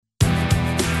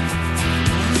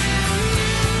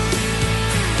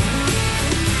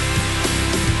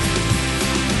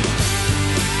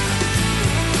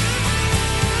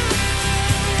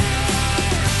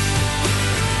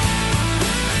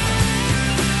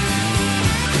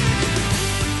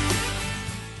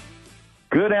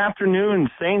Good afternoon,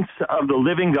 saints of the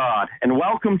living God, and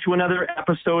welcome to another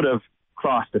episode of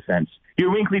Cross Defense,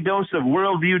 your weekly dose of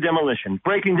worldview demolition,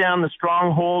 breaking down the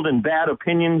stronghold and bad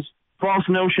opinions, false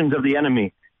notions of the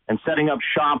enemy, and setting up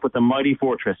shop with the mighty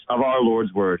fortress of our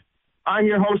Lord's Word. I'm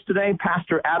your host today,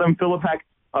 Pastor Adam Philippek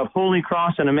of Holy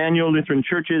Cross and Emmanuel Lutheran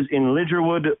Churches in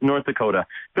Lidgerwood, North Dakota,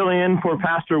 filling in for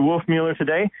Pastor Wolf Mueller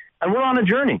today, and we're on a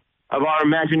journey of our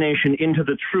imagination into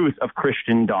the truth of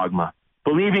Christian dogma,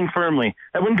 believing firmly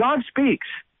that when God speaks,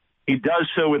 he does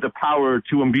so with the power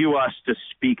to imbue us to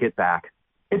speak it back.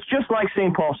 It's just like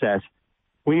St. Paul says,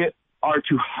 we are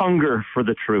to hunger for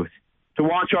the truth, to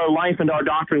watch our life and our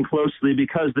doctrine closely,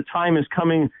 because the time is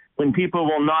coming when people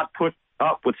will not put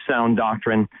up with sound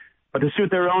doctrine, but to suit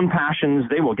their own passions,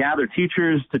 they will gather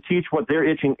teachers to teach what their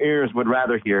itching ears would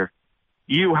rather hear.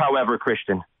 You, however,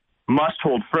 Christian, must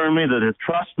hold firmly to the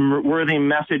trustworthy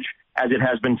message as it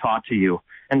has been taught to you,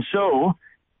 and so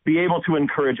be able to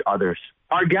encourage others.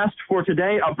 Our guest for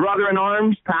today, a brother in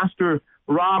arms, Pastor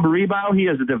Rob Rebow. He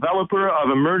is a developer of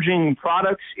emerging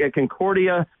products at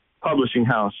Concordia Publishing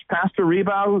House. Pastor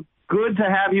Rebow, good to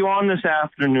have you on this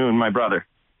afternoon, my brother.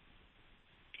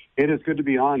 It is good to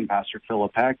be on, Pastor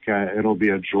Philippek. It'll be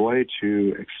a joy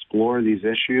to explore these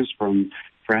issues from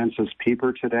Francis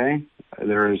Pieper today.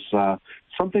 There is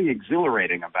something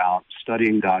exhilarating about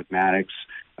studying dogmatics,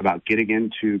 about getting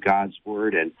into God's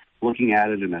Word and looking at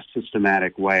it in a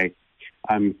systematic way.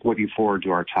 I'm looking forward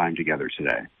to our time together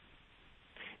today.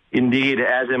 Indeed,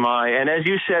 as am I. And as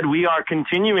you said, we are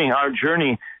continuing our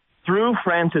journey through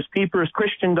Francis Pieper's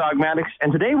Christian dogmatics,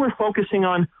 and today we're focusing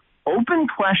on open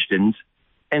questions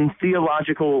and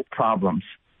theological problems.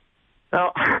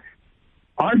 Now,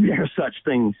 are there such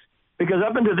things? Because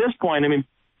up until this point,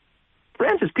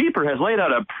 Francis Pieper has laid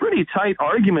out a pretty tight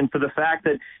argument for the fact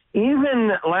that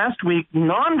even last week,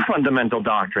 non-fundamental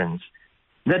doctrines,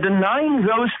 that denying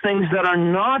those things that are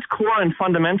not core and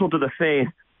fundamental to the faith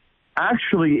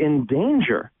actually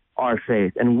endanger our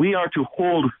faith, and we are to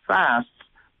hold fast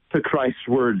to Christ's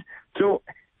Word. So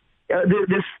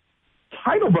this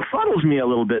title befuddles me a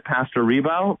little bit, Pastor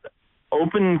Rebow.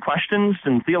 Open questions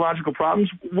and theological problems.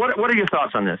 What are your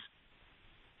thoughts on this?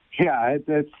 Yeah,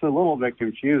 it's a little bit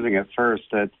confusing at first.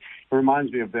 It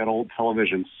reminds me of that old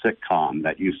television sitcom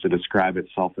that used to describe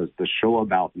itself as the show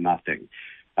about nothing.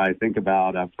 I think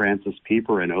about Francis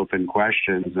Pieper and Open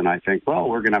Questions, and I think, well,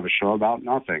 we're going to have a show about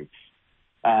nothing.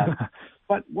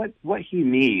 But what he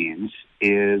means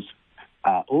is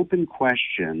open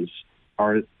questions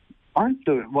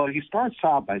he starts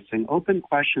out by saying open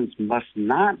questions must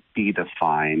not be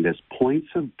defined as points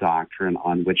of doctrine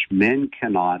on which men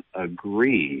cannot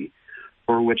agree,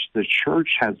 or which the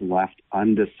church has left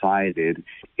undecided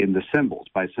in the symbols.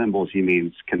 By symbols, he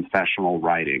means confessional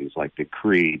writings like the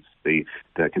creeds, the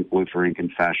Lutheran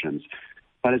confessions.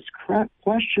 But it's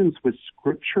questions which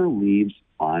Scripture leaves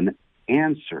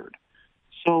unanswered.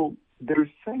 So there are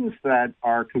things that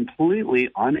are completely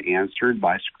unanswered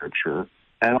by Scripture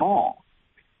at all.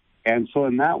 And so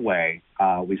in that way,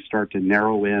 we start to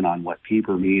narrow in on what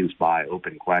Pieper means by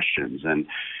open questions. And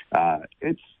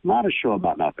it's not a show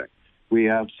about nothing. We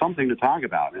have something to talk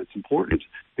about, and it's important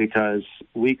because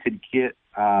we could get,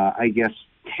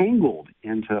 tangled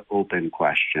into open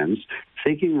questions,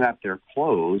 thinking that they're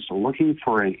closed, looking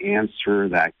for an answer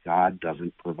that God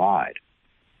doesn't provide.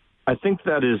 I think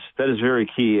that is very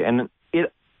key. And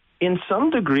in some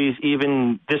degrees,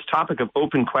 even this topic of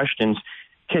open questions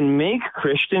can make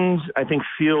Christians, I think,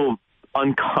 feel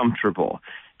uncomfortable,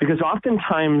 because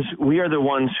oftentimes we are the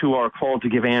ones who are called to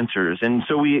give answers. And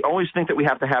so we always think that we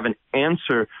have to have an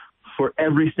answer for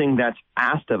everything that's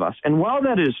asked of us. And while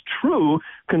that is true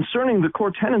concerning the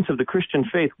core tenets of the Christian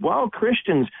faith, while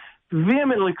Christians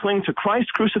vehemently cling to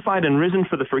Christ crucified and risen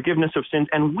for the forgiveness of sins,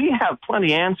 and we have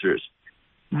plenty answers,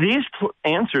 these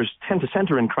answers tend to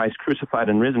center in Christ crucified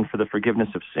and risen for the forgiveness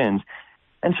of sins.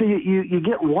 And so you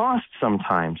get lost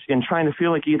sometimes in trying to feel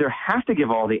like you either have to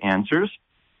give all the answers,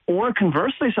 or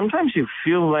conversely, sometimes you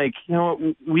feel like,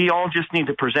 we all just need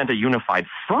to present a unified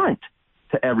front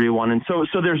to everyone. And so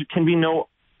there can be no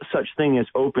such thing as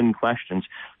open questions.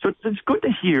 So it's good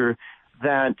to hear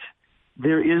that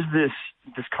there is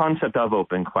this concept of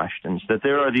open questions, that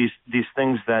there are these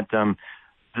things that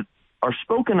are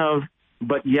spoken of,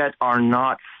 but yet are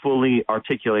not fully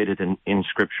articulated in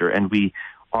Scripture, and we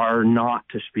are not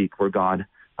to speak where God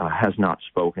has not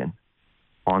spoken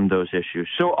on those issues.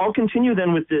 So I'll continue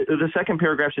then with the second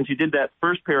paragraph, since you did that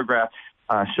first paragraph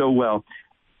so well.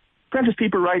 Francis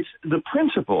Pieper writes, the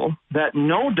principle that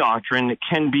no doctrine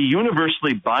can be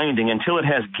universally binding until it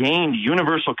has gained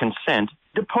universal consent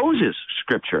deposes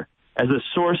Scripture as a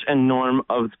source and norm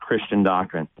of Christian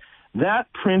doctrine.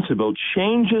 that principle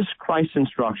changes Christ's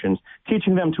instructions,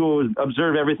 teaching them to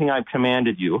observe everything I've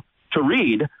commanded you, to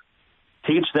read,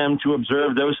 teach them to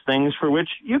observe those things for which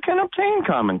you can obtain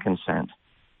common consent.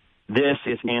 This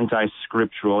is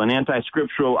anti-scriptural, an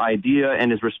anti-scriptural idea,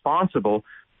 and is responsible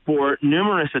for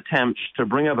numerous attempts to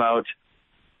bring about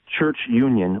church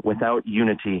union without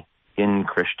unity in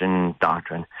Christian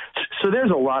doctrine. So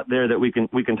there's a lot there that we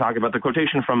can talk about. The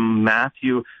quotation from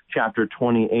Matthew chapter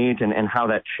 28 and how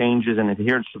that changes and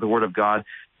adheres to the Word of God.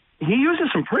 He uses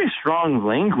some pretty strong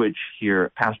language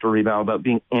here, Pastor Rebow, about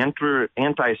being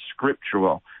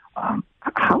anti-scriptural.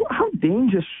 How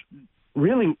dangerous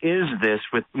really is this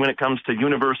when it comes to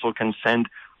universal consent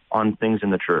on things in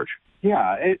the church?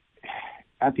 Yeah,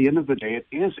 at the end of the day, it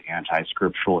is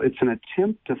anti-scriptural. It's an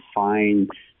attempt to find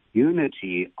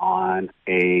unity on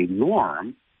a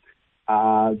norm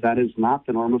that is not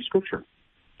the norm of Scripture,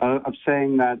 of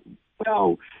saying that,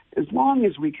 well, as long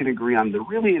as we can agree on the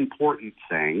really important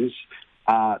things,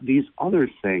 these other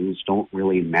things don't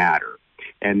really matter.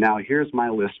 And now here's my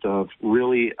list of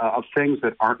of things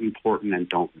that aren't important and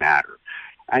don't matter.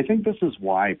 I think this is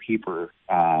why Pieper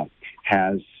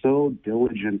has so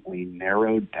diligently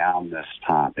narrowed down this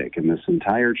topic. In this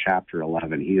entire chapter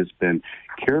 11, he has been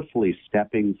carefully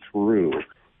stepping through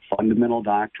fundamental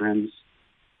doctrines,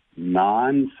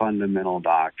 non-fundamental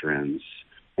doctrines,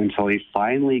 until he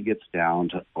finally gets down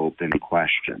to open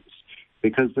questions.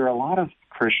 Because there are a lot of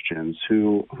Christians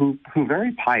who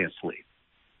very piously,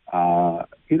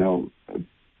 ourselves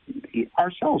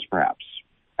perhaps,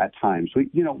 at times,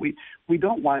 we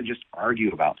don't want to just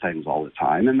argue about things all the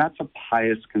time, and that's a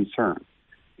pious concern.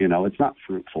 It's not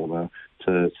fruitful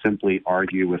to simply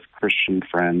argue with Christian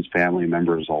friends, family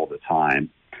members all the time.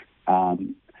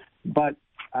 But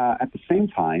at the same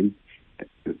time,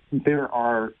 there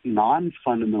are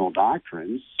non-fundamental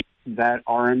doctrines that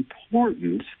are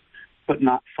important but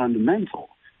not fundamental.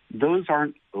 Those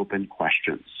aren't open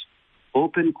questions.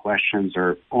 Open questions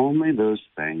are only those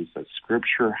things that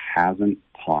Scripture hasn't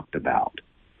talked about,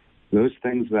 those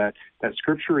things that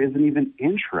Scripture isn't even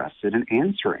interested in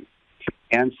answering.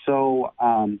 And so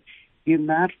in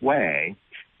that way,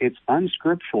 it's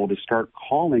unscriptural to start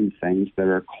calling things that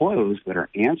are closed, that are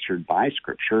answered by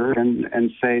Scripture,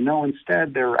 and say, no,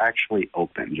 instead they're actually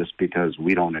open just because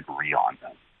we don't agree on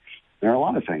them. There are a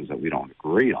lot of things that we don't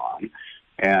agree on,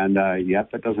 and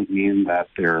yet that doesn't mean that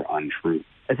they're untrue.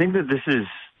 I think that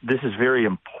this is very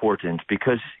important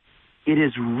because it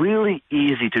is really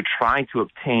easy to try to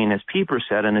obtain, as Pieper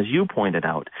said, and as you pointed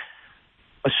out,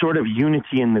 a sort of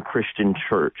unity in the Christian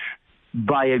church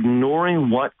by ignoring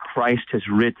what Christ has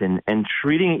written and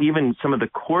treating even some of the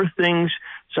core things,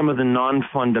 some of the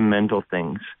non-fundamental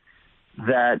things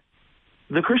that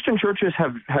the Christian churches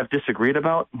have disagreed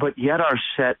about, but yet are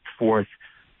set forth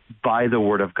by the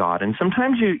Word of God. And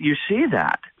sometimes you see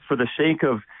that for the sake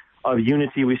of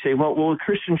unity. We say, well,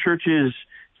 Christian churches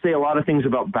say a lot of things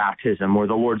about baptism or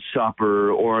the Lord's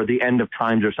Supper or the end of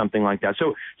times or something like that.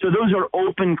 So those are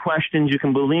open questions. You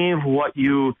can believe what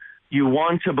you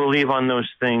want to believe on those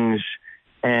things,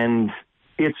 and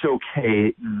it's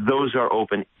okay. Those are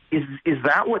open. Is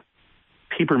that what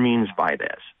Pieper means by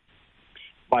this?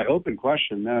 By open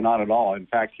question, no, not at all. In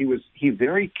fact, he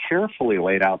very carefully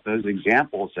laid out those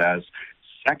examples as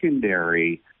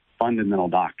secondary fundamental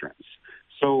doctrines.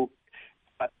 So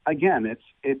again,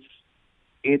 it's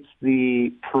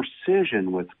the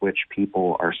precision with which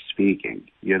people are speaking.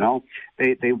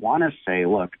 They want to say,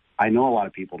 look, I know a lot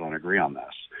of people don't agree on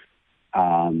this.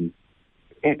 And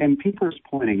Pieper's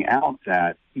pointing out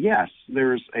that, yes,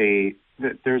 there's a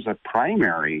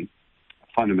primary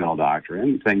fundamental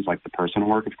doctrine, things like the person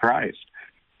and work of Christ,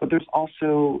 but there's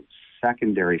also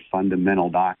secondary fundamental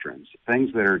doctrines,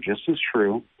 things that are just as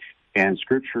true, and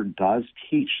Scripture does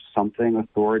teach something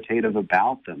authoritative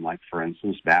about them, like, for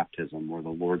instance, baptism or the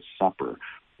Lord's Supper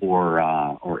or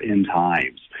end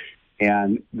times.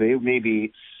 And they may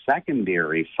be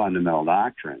secondary fundamental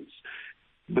doctrines,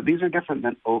 but these are different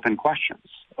than open questions.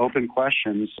 Open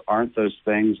questions aren't those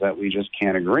things that we just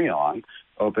can't agree on.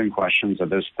 Open questions are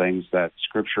those things that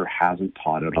Scripture hasn't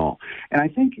taught at all. And I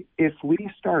think if we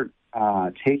start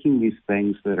taking these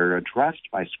things that are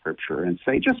addressed by Scripture and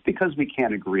say, just because we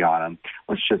can't agree on them,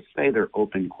 let's just say they're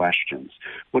open questions.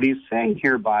 What he's saying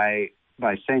here by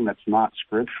saying that's not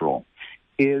scriptural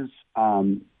is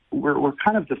we're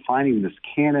kind of defining this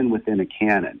canon within a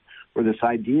canon, or this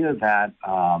idea that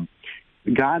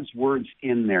God's word's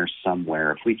in there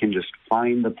somewhere. If we can just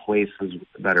find the places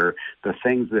that are the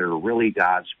things that are really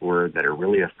God's word, that are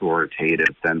really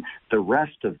authoritative, then the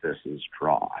rest of this is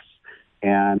dross.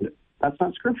 And that's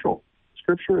not scriptural.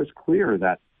 Scripture is clear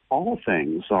that all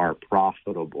things are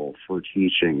profitable for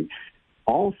teaching.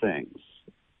 All things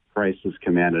Christ has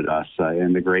commanded us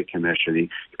in the Great Commission. He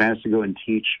commanded us to go and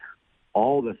teach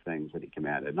all the things that he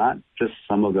commanded, not just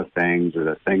some of the things or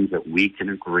the things that we can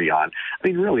agree on. I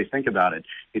mean, really think about it.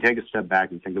 You take a step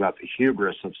back and think about the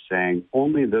hubris of saying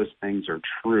only those things are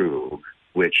true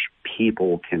which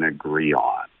people can agree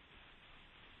on.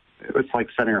 It's like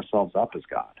setting ourselves up as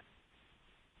God.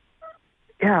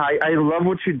 Yeah, I love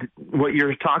what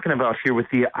you're talking about here with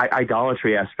the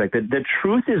idolatry aspect. That the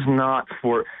truth is not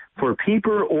for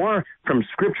Pieper or from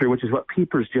Scripture, which is what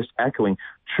Pieper's just echoing.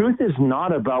 Truth is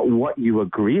not about what you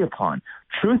agree upon.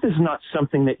 Truth is not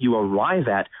something that you arrive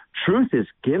at. Truth is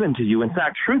given to you. In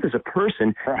fact, truth is a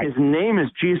person. Right. His name is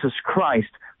Jesus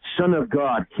Christ, Son of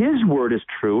God. His word is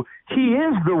true. He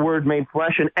is the Word made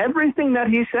flesh, and everything that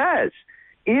he says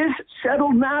is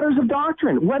settled matters of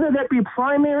doctrine, whether that be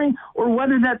primary or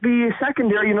whether that be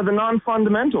secondary, the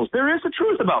non-fundamentals. There is a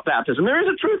truth about baptism. There is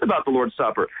a truth about the Lord's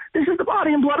Supper. This is the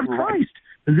body and blood of Christ.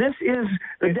 This is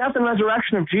the death and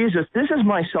resurrection of Jesus. This is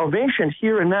my salvation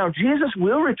here and now. Jesus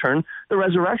will return the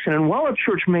resurrection. And while a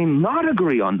church may not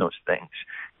agree on those things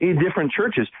in different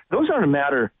churches, those aren't a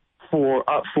matter for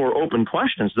open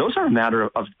questions. Those are a matter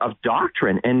of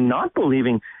doctrine and not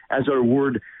believing as the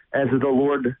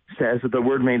Lord says, that the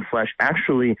Word made flesh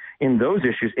actually in those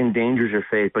issues endangers your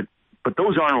faith. But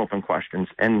those aren't open questions.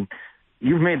 And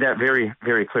you've made that very,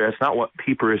 very clear. That's not what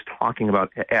Pieper is talking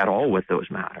about at all with those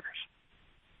matters.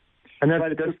 And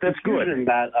that's good.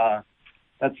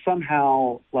 That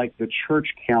somehow, like the church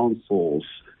councils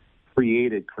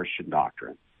created Christian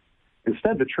doctrine.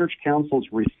 Instead, the church councils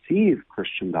receive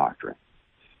Christian doctrine.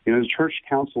 The church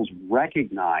councils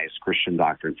recognize Christian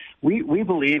doctrine. We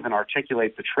believe and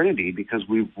articulate the Trinity because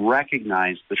we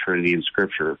recognize the Trinity in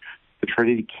Scripture. The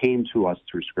Trinity came to us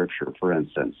through Scripture, for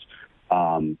instance.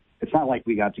 It's not like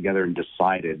we got together and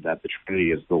decided that the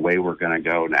Trinity is the way we're going to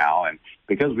go now, and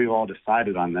because we've all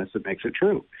decided on this, it makes it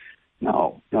true.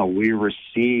 No, we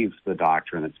receive the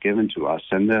doctrine that's given to us,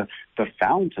 and the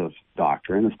fount of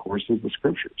doctrine, of course, is the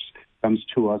Scriptures. It comes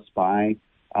to us by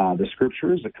the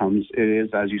Scriptures. It is,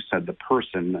 as you said, the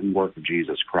person and work of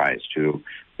Jesus Christ who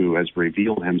has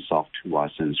revealed himself to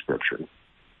us in Scripture.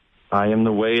 I am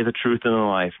the way, the truth, and the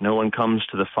life. No one comes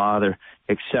to the Father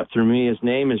except through me. His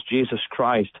name is Jesus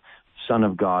Christ, Son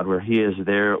of God. Where he is,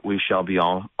 there we shall be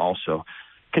also.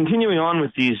 Continuing on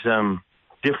with these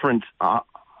different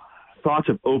thoughts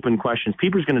of open questions,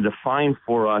 Pieper's going to define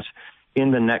for us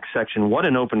in the next section what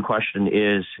an open question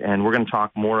is, and we're going to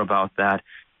talk more about that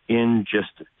in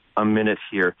just a minute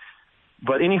here.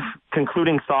 But any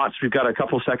concluding thoughts? We've got a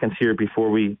couple seconds here before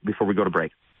we go to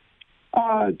break.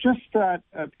 Just that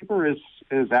Pieper is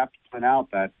apt to point out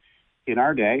that in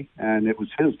our day, and it was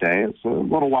his day, it's a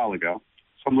little while ago,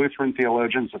 some Lutheran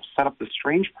theologians have set up the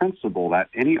strange principle that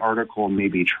any article may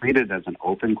be treated as an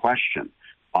open question,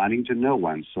 binding to no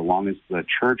one, so long as the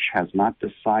church has not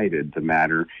decided the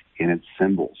matter in its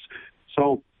symbols.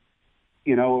 So,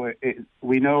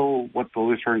 we know what the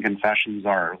Lutheran confessions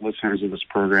are. Listeners of this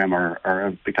program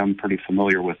have become pretty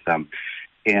familiar with them.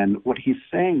 And what he's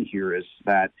saying here is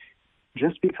that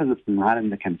just because it's not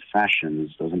in the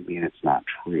confessions doesn't mean it's not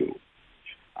true.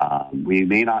 We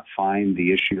may not find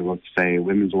the issue of, say,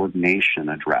 women's ordination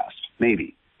addressed,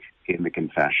 maybe, in the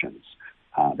confessions.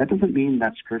 That doesn't mean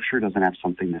that Scripture doesn't have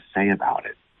something to say about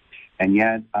it. And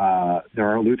yet, there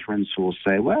are Lutherans who will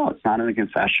say, well, it's not in the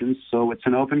confessions, so it's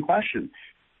an open question.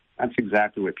 That's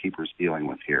exactly what Pieper's dealing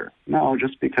with here. No,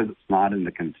 just because it's not in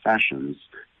the confessions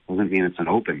doesn't mean it's an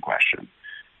open question.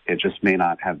 It just may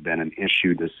not have been an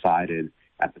issue decided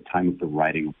at the time of the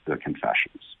writing of the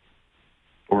confessions,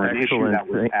 or an issue that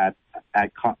was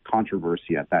at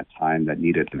controversy at that time that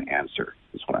needed an answer,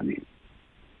 is what I mean.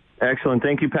 Excellent.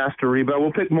 Thank you, Pastor Rebow.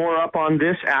 We'll pick more up on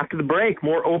this after the break.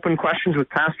 More open questions with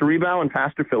Pastor Rebow and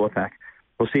Pastor Filipek.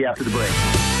 We'll see you after the break.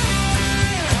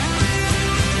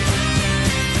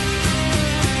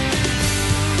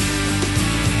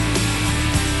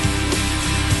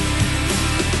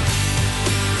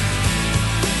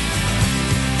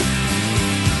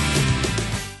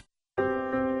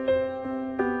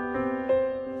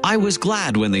 I was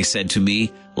glad when they said to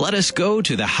me, "Let us go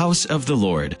to the house of the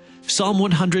Lord." Psalm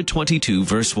 122,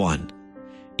 verse 1.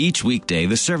 Each weekday,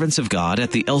 the servants of God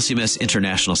at the LCMS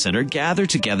International Center gather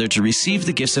together to receive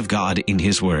the gifts of God in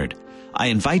His Word. I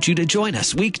invite you to join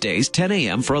us weekdays 10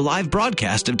 a.m. for a live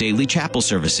broadcast of daily chapel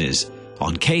services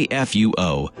on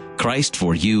KFUO, Christ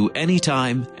for you,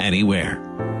 anytime, anywhere.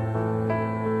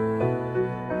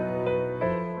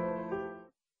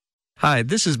 Hi,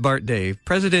 this is Bart Dave,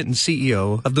 President and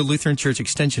CEO of the Lutheran Church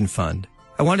Extension Fund.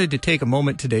 I wanted to take a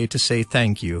moment today to say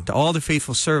thank you to all the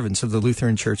faithful servants of the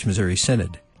Lutheran Church Missouri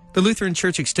Synod. The Lutheran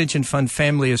Church Extension Fund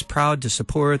family is proud to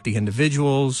support the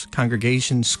individuals,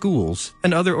 congregations, schools,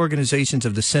 and other organizations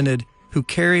of the Synod who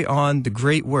carry on the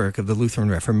great work of the Lutheran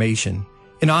Reformation.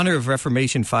 In honor of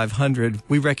Reformation 500,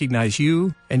 we recognize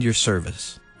you and your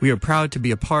service. We are proud to be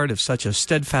a part of such a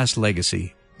steadfast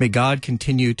legacy. May God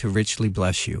continue to richly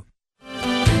bless you.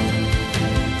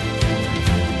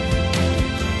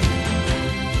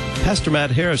 Pastor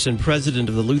Matt Harrison, president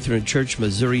of the Lutheran Church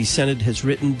Missouri Synod, has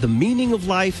written, "The meaning of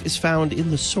life is found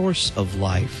in the source of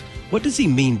life." What does he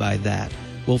mean by that?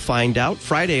 We'll find out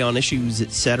Friday on Issues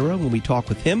Etc. when we talk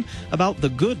with him about the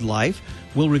good life.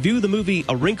 We'll review the movie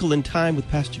A Wrinkle in Time with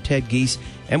Pastor Ted Giese,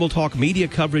 and we'll talk media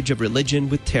coverage of religion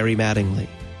with Terry Mattingly.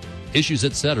 Issues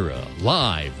Etc.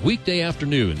 live weekday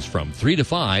afternoons from 3 to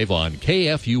 5 on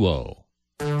KFUO.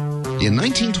 In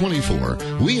 1924,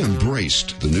 we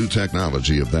embraced the new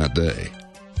technology of that day.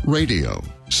 Radio.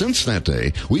 Since that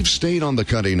day, we've stayed on the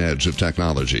cutting edge of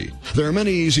technology. There are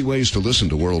many easy ways to listen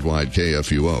to Worldwide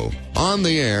KFUO. On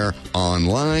the air,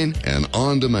 online, and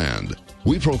on demand.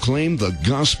 We proclaim the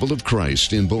gospel of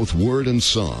Christ in both word and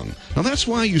song. Now that's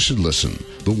why you should listen.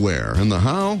 The where and the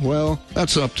how, well,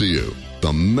 that's up to you.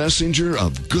 The messenger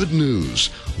of good news.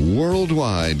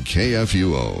 Worldwide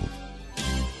KFUO.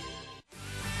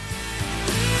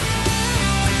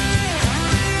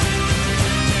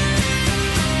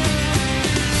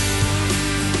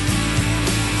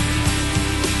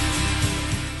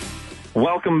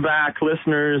 Welcome back,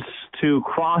 listeners, to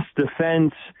Cross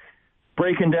Defense,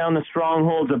 breaking down the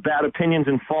strongholds of bad opinions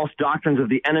and false doctrines of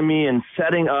the enemy and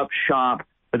setting up shop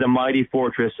for the mighty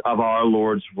fortress of our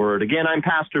Lord's Word. Again, I'm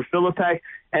Pastor Philippek,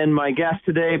 and my guest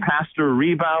today, Pastor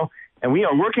Rebow, and we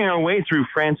are working our way through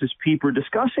Francis Pieper,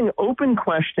 discussing open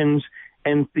questions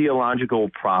and theological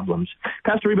problems.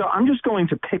 Pastor Rebow, I'm just going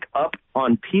to pick up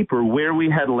on Pieper where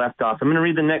we had left off. I'm going to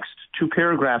read the next two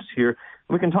paragraphs here.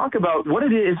 We can talk about what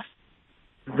it is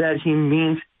that he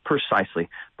means precisely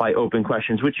by open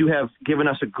questions, which you have given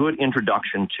us a good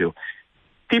introduction to.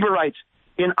 Pieper writes,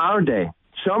 "In our day,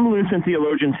 some Lutheran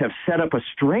theologians have set up a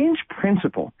strange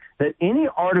principle that any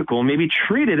article may be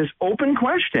treated as open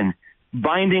question,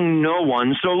 binding no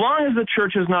one, so long as the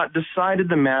church has not decided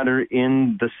the matter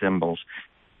in the symbols.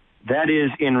 That is,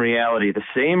 in reality, the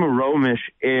same Romish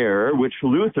error which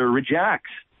Luther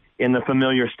rejects in the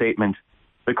familiar statement.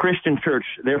 The Christian church,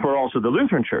 therefore also the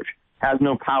Lutheran church, has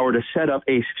no power to set up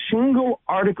a single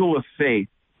article of faith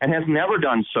and has never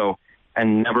done so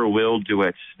and never will do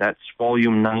it." That's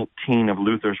volume 19 of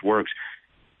Luther's works.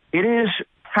 It is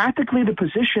practically the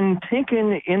position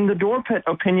taken in the Dorpat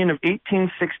opinion of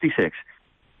 1866.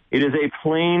 It is a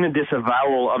plain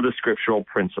disavowal of the scriptural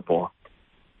principle.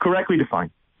 Correctly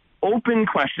defined, open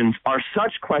questions are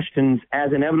such questions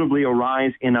as inevitably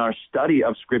arise in our study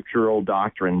of scriptural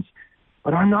doctrines,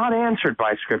 but are not answered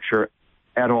by Scripture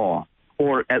at all,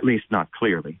 or at least not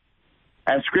clearly.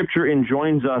 As Scripture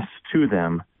enjoins us to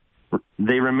them,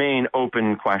 they remain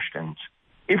open questions.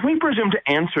 If we presume to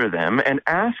answer them and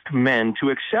ask men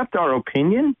to accept our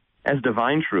opinion as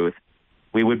divine truth,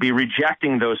 we would be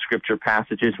rejecting those Scripture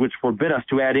passages which forbid us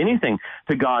to add anything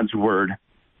to God's Word.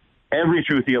 Every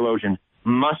true theologian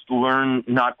must learn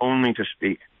not only to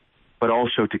speak, but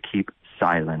also to keep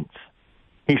silence.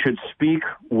 He should speak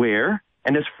where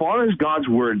and as far as God's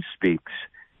Word speaks.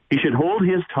 He should hold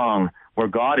his tongue where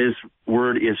God's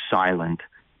Word is silent.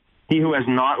 He who has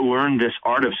not learned this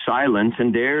art of silence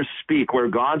and dares speak where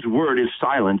God's Word is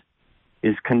silent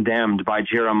is condemned by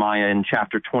Jeremiah in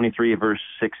chapter 23, verse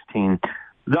 16.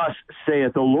 "Thus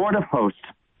saith the Lord of hosts,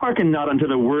 hearken not unto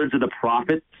the words of the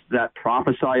prophets that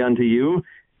prophesy unto you.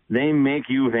 They make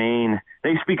you vain.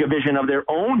 They speak a vision of their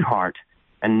own heart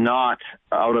and not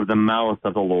out of the mouth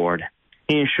of the Lord."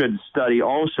 He should study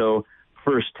also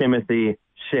 1 Timothy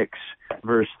 6,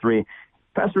 verse 3.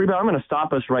 Pastor Rebow, I'm going to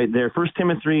stop us right there. 1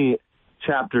 Timothy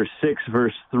chapter 6,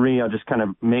 verse 3. I'll just kind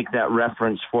of make that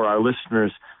reference for our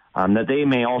listeners that they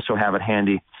may also have it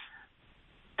handy.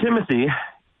 Timothy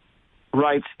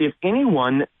writes, "If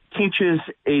anyone teaches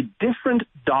a different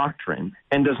doctrine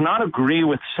and does not agree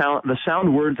with the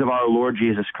sound words of our Lord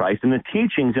Jesus Christ and the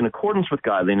teachings in accordance with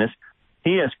godliness,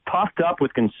 he is puffed up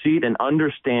with conceit and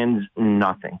understands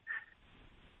nothing."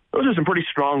 Those are some pretty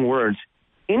strong words.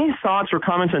 Any thoughts or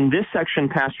comments on this section,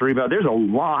 Pastor Rebow? There's a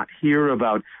lot here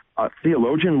about a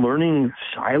theologian learning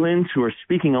silence, who are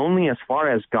speaking only as far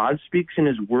as God speaks in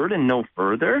his word and no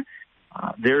further.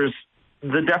 There's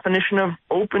the definition of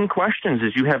open questions,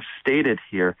 as you have stated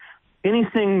here.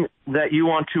 Anything that you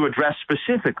want to address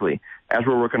specifically as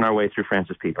we're working our way through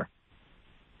Francis Pieper?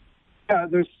 Yeah,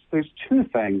 there's two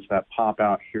things that pop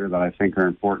out here that I think are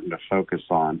important to focus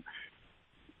on.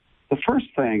 The first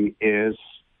thing is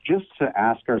just to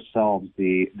ask ourselves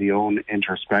the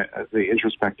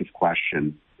introspective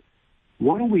question: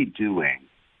 what are we doing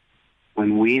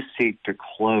when we seek to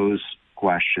close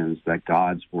questions that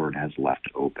God's Word has left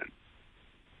open?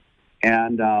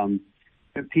 And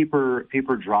Pieper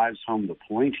drives home the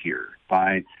point here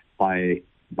by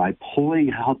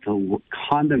pulling out the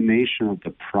condemnation of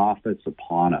the prophets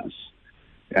upon us,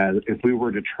 as if we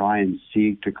were to try and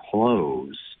seek to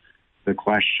close the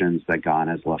questions that God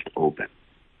has left open.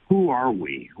 Who are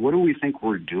we? What do we think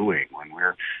we're doing when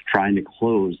we're trying to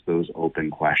close those open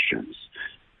questions?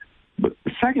 But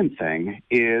the second thing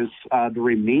is the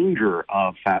remainder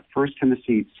of that 1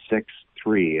 Timothy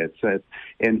 6:3.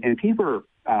 And Pieper,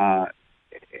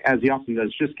 as he often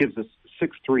does, just gives us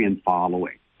 6:3 and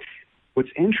following.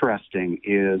 What's interesting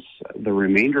is the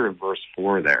remainder of verse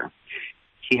 4 there.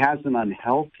 He has an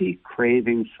unhealthy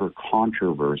craving for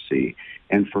controversy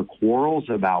and for quarrels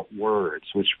about words,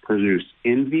 which produce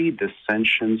envy,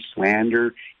 dissension,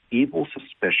 slander, evil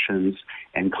suspicions,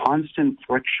 and constant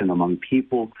friction among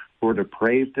people who are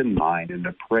depraved in mind and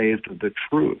depraved of the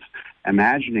truth,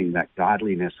 imagining that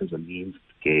godliness is a means of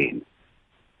gain.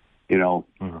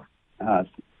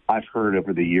 I've heard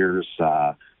over the years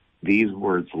these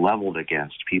words leveled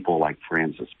against people like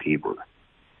Francis Pieper.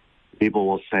 People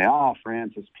will say, "Oh,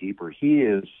 Francis Pieper, he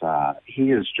is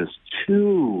just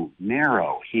too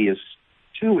narrow. He is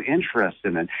too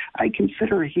interested." And I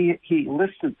consider he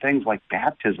listed things like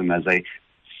baptism as a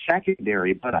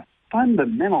secondary but a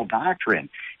fundamental doctrine.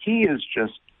 He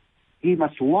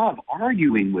must love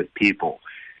arguing with people.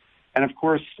 And of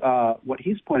course, what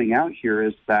he's pointing out here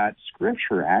is that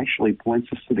Scripture actually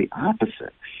points us to the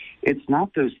opposite. It's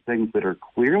not those things that are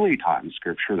clearly taught in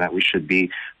Scripture that we should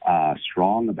be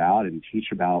strong about and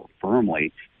teach about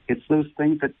firmly. It's those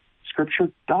things that Scripture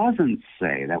doesn't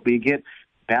say, that we get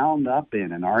bound up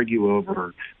in and argue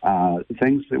over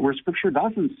things where Scripture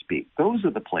doesn't speak. Those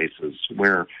are the places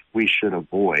where we should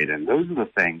avoid, and those are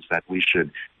the things that we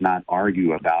should not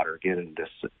argue about or get into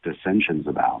dissensions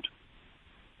about.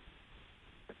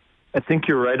 I think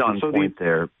you're right on point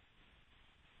there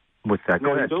with that.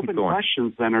 Go ahead. Those open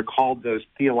questions then are called those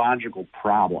theological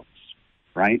problems,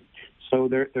 right? So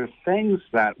they're things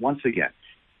that, once again,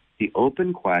 the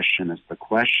open question is the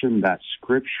question that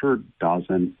Scripture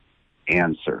doesn't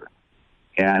answer.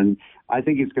 And I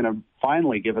think he's going to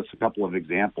finally give us a couple of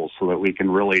examples so that we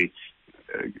can really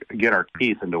get our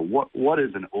teeth into what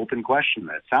is an open question.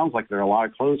 It sounds like there are a lot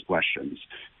of closed questions,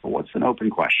 but what's an open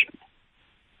question?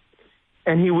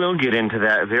 And he will get into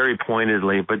that very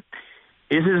pointedly, but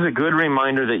this is a good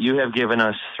reminder that you have given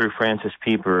us through Francis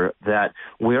Pieper that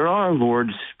where our Lord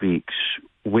speaks,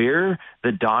 where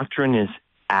the doctrine is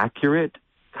accurate,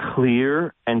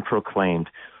 clear, and proclaimed,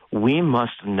 we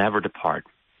must never depart.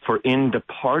 For in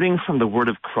departing from the word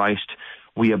of Christ,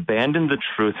 we abandon the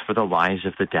truth for the lies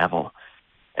of the devil.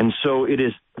 And so it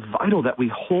is vital that we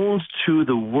hold to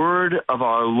the word of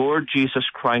our Lord Jesus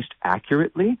Christ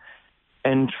accurately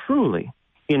and truly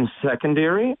in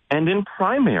secondary and in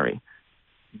primary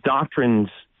doctrines,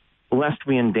 lest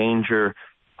we endanger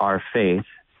our faith.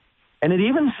 And it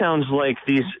even sounds like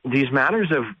these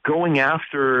matters of going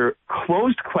after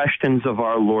closed questions of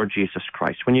our Lord Jesus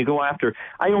Christ. When you go after,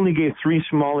 I only gave 3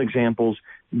 small examples: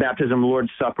 baptism,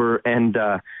 Lord's Supper, and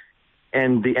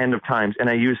the end of times. And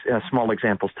I use small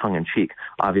examples tongue in cheek.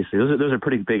 Obviously, those are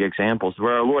pretty big examples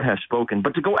where our Lord has spoken.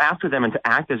 But to go after them and to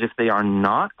act as if they are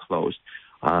not closed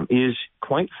is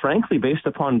quite frankly, based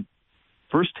upon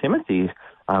 1 Timothy,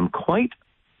 quite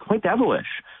devilish.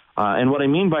 And what I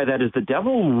mean by that is the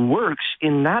devil works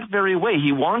in that very way.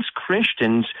 He wants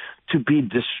Christians to be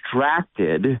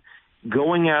distracted,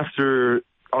 going after,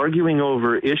 arguing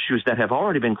over issues that have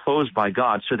already been closed by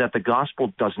God so that the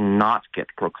gospel does not get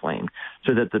proclaimed,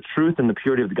 so that the truth and the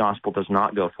purity of the gospel does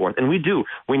not go forth. And we do.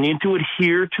 We need to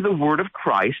adhere to the word of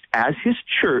Christ as his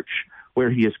church where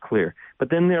he is clear. But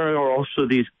then there are also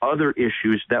these other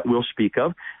issues that we'll speak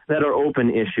of that are open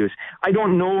issues. I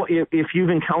don't know if you've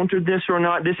encountered this or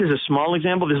not. This is a small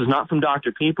example. This is not from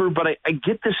Dr. Pieper, but I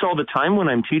get this all the time when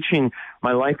I'm teaching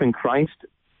my Life in Christ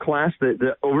class,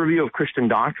 the overview of Christian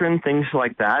doctrine, things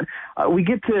like that. We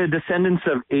get to descendants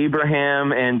of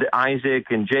Abraham and Isaac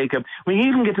and Jacob. We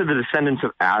even get to the descendants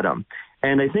of Adam.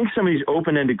 And I think some of these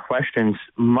open-ended questions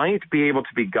might be able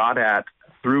to be got at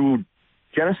through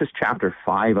Genesis chapter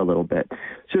 5 a little bit.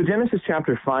 So Genesis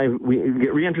chapter 5, we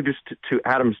get reintroduced to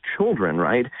Adam's children,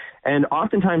 right? And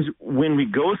oftentimes when we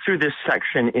go through this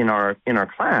section in our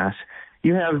class,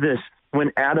 you have this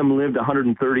when Adam lived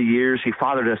 130 years, he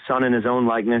fathered a son in his own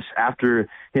likeness after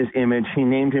his image. He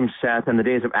named him Seth, and the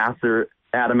days of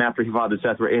Adam after he fathered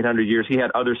Seth were 800 years. He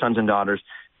had other sons and daughters.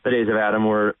 The days of Adam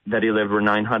that he lived were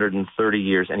 930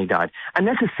 years, and he died. And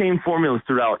that's the same formula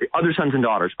throughout. Other sons and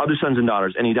daughters,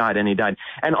 and he died, and he died.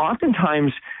 And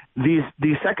oftentimes, these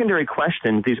secondary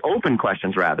questions, these open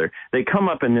questions rather, they come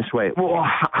up in this way. Well,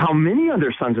 how many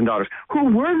other sons and daughters? Who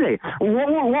were they?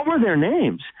 What were their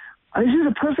names? This is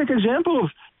a perfect example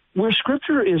of where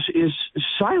Scripture is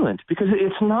silent, because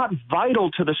it's not vital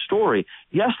to the story.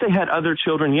 Yes, they had other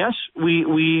children. Yes,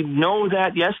 we know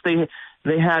that. Yes,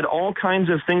 they had all kinds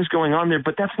of things going on there,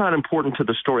 but that's not important to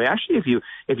the story. Actually, if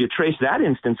you trace that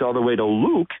instance all the way to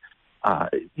Luke,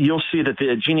 you'll see that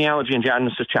the genealogy in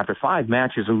Genesis chapter 5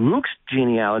 matches Luke's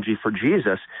genealogy for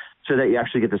Jesus, so that you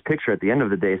actually get this picture at the end of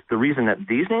the day. It's the reason that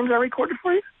these names are recorded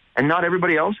for you and not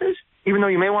everybody else's, even though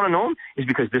you may want to know them, is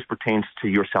because this pertains to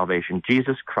your salvation.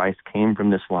 Jesus Christ came from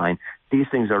this line. These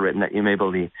things are written that you may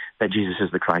believe that Jesus is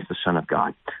the Christ, the Son of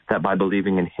God, that by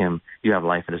believing in him, you have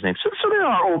life in his name. So there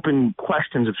are open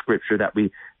questions of Scripture that we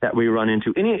run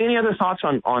into. Any other thoughts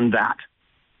on that?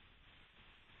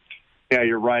 Yeah,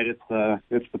 you're right. It's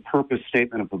the purpose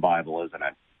statement of the Bible, isn't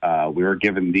it? We are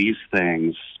given these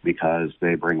things because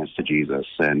they bring us to Jesus.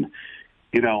 And,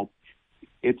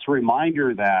 it's a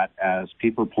reminder that, as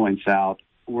Pieper points out,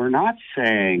 we're not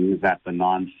saying that the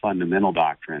non-fundamental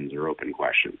doctrines are open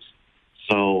questions.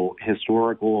 So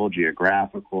historical,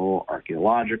 geographical,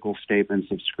 archaeological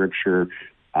statements of Scripture,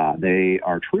 they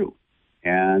are true.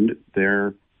 And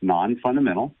they're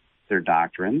non-fundamental. They're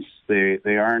doctrines. They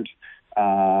aren't.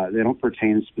 They don't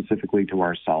pertain specifically to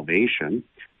our salvation.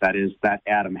 That is, that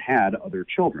Adam had other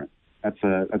children. That's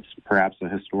perhaps a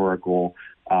historical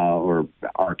or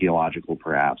archaeological,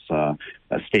 perhaps a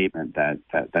statement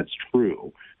that's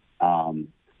true.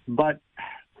 But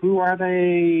who are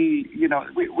they?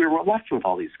 We were left with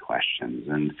all these questions,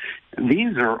 and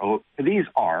these are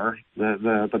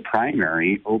the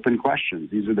primary open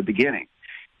questions. These are the beginning.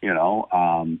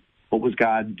 What was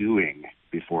God doing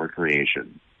before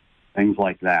creation? Things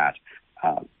like that.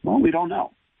 We don't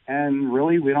know, and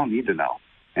really, we don't need to know.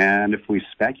 And if we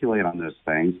speculate on those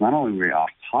things, not only are we off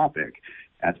topic,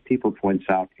 as Pieper points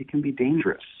out, it can be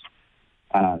dangerous.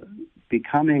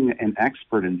 Becoming an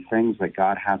expert in things that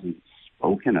God hasn't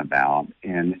spoken about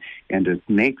and to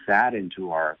make that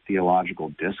into our theological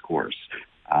discourse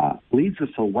leads us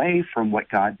away from what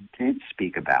God did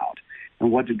speak about.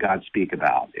 And what did God speak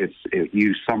about?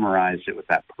 You summarized it with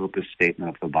that purpose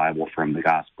statement of the Bible from the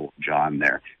Gospel of John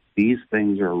there. These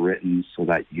things are written so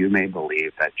that you may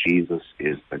believe that Jesus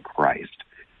is the Christ.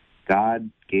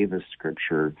 God gave us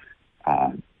Scripture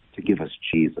to give us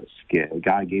Jesus.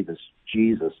 God gave us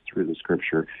Jesus through the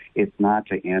Scripture. It's not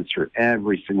to answer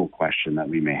every single question that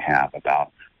we may have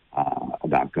about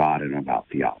God and about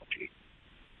theology.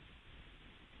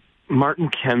 Martin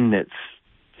Chemnitz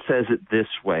says it this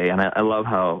way, and I love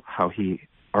how he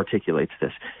articulates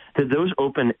this, that those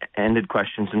open-ended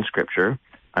questions in Scripture,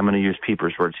 I'm going to use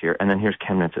Pieper's words here, and then here's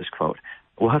Chemnitz's quote,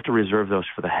 we'll have to reserve those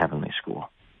for the heavenly school.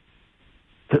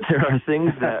 That there are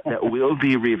things that will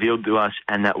be revealed to us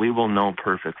and that we will know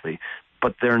perfectly,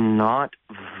 but they're not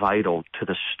vital to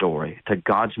the story, to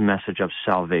God's message of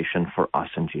salvation for us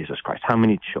in Jesus Christ. How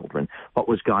many children? What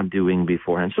was God doing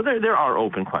beforehand? So there are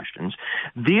open questions.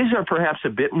 These are perhaps a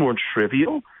bit more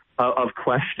trivial of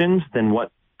questions than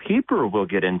what Pieper will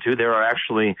get into. There are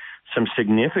actually some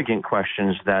significant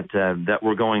questions that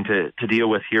we're going to deal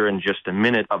with here in just a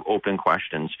minute, of open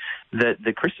questions that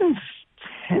the Christians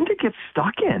tend to get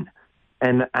stuck in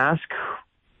and ask,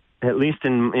 at least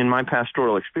in my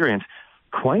pastoral experience,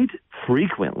 quite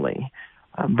frequently.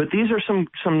 But these are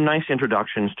some nice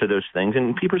introductions to those things.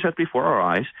 And Pieper set before our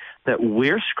eyes that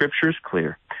where Scripture is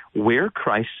clear, where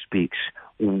Christ speaks,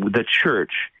 the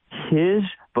church, his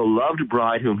beloved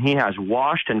bride, whom he has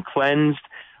washed and cleansed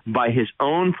by his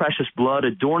own precious blood,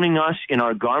 adorning us in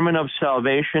our garment of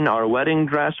salvation, our wedding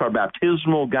dress, our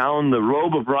baptismal gown, the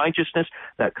robe of righteousness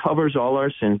that covers all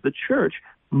our sins. The church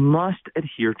must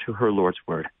adhere to her Lord's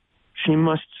word. She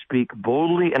must speak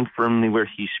boldly and firmly where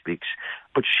he speaks,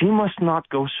 but she must not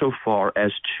go so far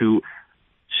as to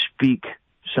speak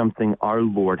something our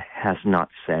Lord has not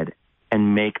said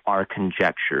and make our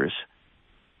conjectures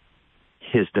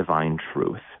his divine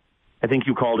truth. I think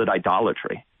you called it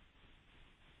idolatry.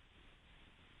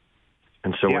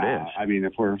 And so it is. I mean,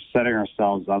 if we're setting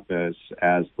ourselves up as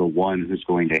the one who's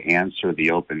going to answer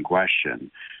the open question,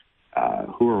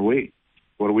 who are we?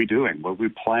 What are we doing? What are we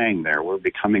playing there? We're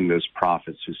becoming those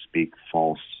prophets who speak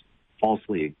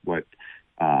falsely,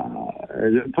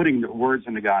 putting words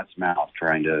into God's mouth,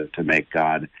 trying to make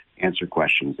God answer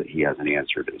questions that he hasn't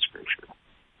answered in Scripture?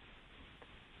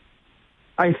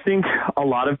 I think a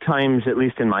lot of times, at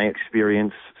least in my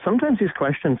experience, sometimes these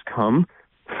questions come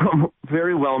from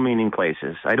very well-meaning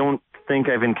places. I don't think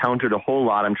I've encountered a whole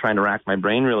lot. I'm trying to rack my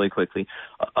brain really quickly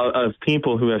of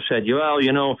people who have said,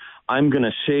 well, I'm going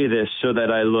to say this so that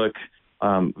I look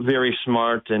very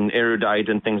smart and erudite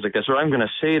and things like this, or I'm going to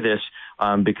say this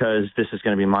because this is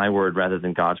going to be my word rather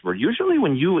than God's word. Usually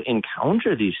when you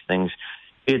encounter these things,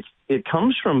 it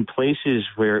comes from places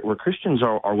where Christians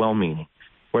are well-meaning,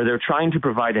 where they're trying to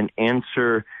provide an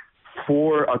answer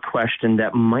for a question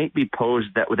that might be posed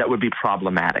that would be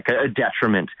problematic, a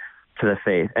detriment to the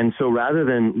faith. And so rather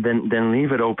than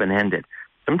leave it open-ended,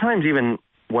 sometimes even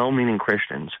well-meaning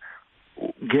Christians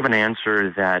give an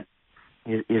answer that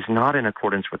is not in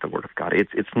accordance with the Word of God. It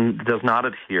does not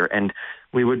adhere, and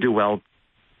we would do well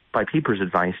by Pieper's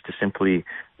advice to simply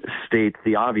state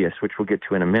the obvious, which we'll get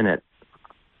to in a minute.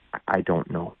 I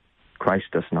don't know. Christ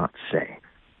does not say.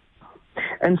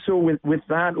 And so with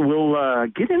that, we'll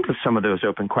get into some of those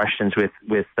open questions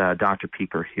with Dr.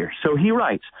 Pieper here. So he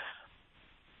writes,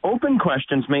 open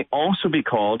questions may also be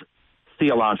called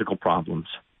theological problems,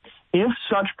 if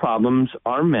such problems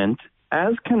are meant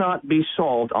as cannot be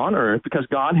solved on earth because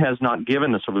God has not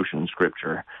given the solution in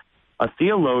Scripture. A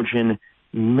theologian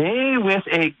may, with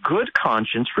a good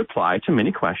conscience, reply to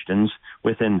many questions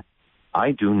with an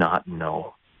I do not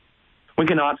know. We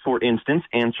cannot, for instance,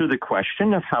 answer the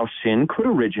question of how sin could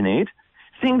originate,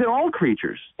 seeing that all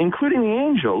creatures, including the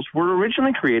angels, were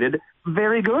originally created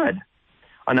very good.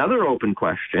 Another open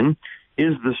question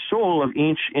is the soul of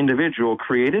each individual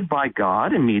created by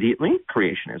God immediately,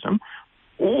 creationism,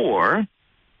 or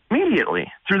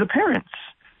mediately through the parents,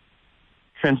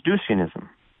 transducianism.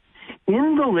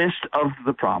 In the list of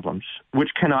the problems which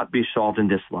cannot be solved in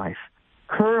this life,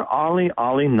 cur ali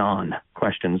non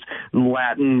questions. In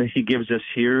Latin, he gives us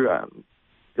here,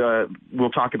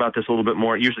 we'll talk about this a little bit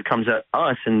more. It usually comes at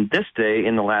us in this day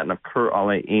in the Latin of cur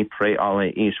ale e, pre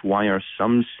ale is, why are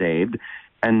some saved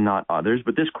and not others?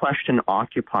 But this question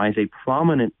occupies a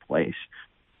prominent place.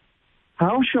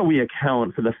 How shall we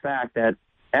account for the fact that,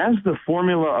 as the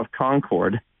formula of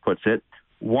Concord puts it,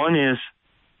 one is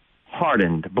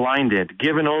hardened, blinded,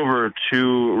 given over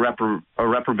to a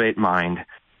reprobate mind,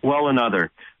 while another,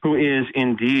 who is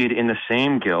indeed in the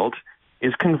same guilt,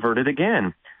 is converted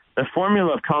again? The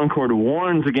formula of Concord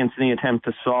warns against any attempt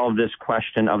to solve this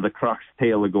question of the crux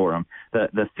theologorum,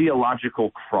 the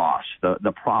theological cross,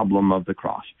 the problem of the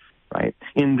cross, right,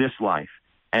 in this life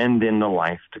and in the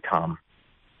life to come.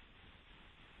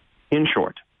 In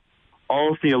short,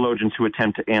 all theologians who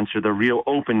attempt to answer the real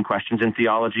open questions in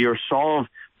theology or solve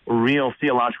real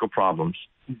theological problems,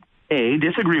 A,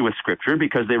 disagree with Scripture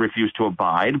because they refuse to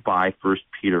abide by 1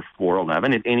 Peter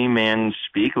 4:11. If any man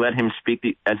speak, let him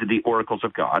speak as the oracles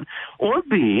of God. Or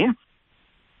B,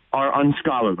 are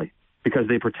unscholarly because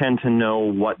they pretend to know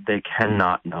what they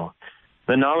cannot know.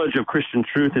 The knowledge of Christian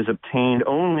truth is obtained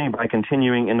only by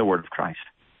continuing in the Word of Christ.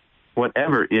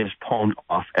 Whatever is palmed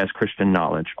off as Christian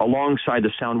knowledge, alongside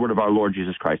the sound word of our Lord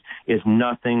Jesus Christ, is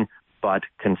nothing but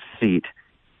conceit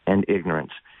and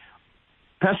ignorance.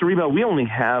 Pastor Reba, we only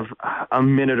have a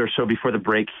minute or so before the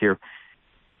break here.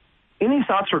 Any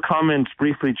thoughts or comments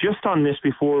briefly just on this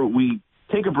before we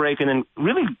take a break and then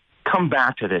really come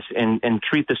back to this and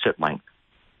treat this at length?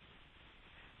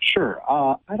 Sure.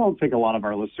 I don't think a lot of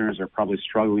our listeners are probably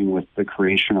struggling with the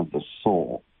creation of the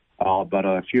soul, but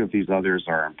a few of these others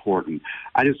are important.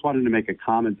 I just wanted to make a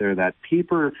comment there that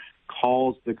Pieper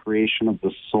calls the creation of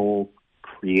the soul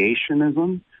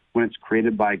creationism when it's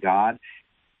created by God.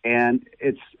 And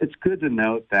it's good to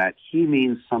note that he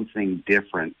means something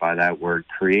different by that word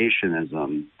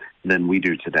creationism than we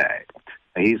do today.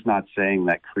 He's not saying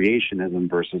that creationism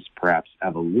versus perhaps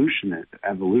evolution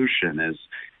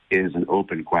is an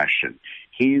open question.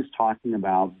 He's talking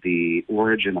about the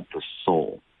origin of the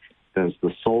soul. Does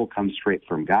the soul come straight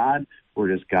from God, or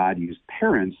does God use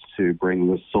parents to bring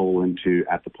the soul into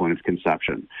at the point of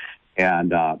conception?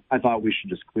 And I thought we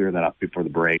should just clear that up before the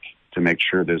break to make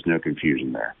sure there's no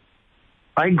confusion there.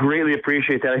 I greatly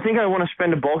appreciate that. I think I want to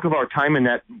spend a bulk of our time in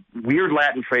that weird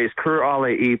Latin phrase, cur ale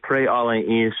e, pre ale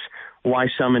is, why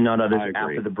some and not others,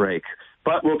 after the break.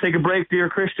 But we'll take a break, dear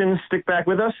Christians. Stick back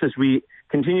with us as we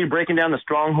continue breaking down the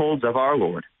strongholds of our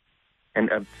Lord and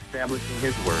establishing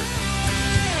His Word.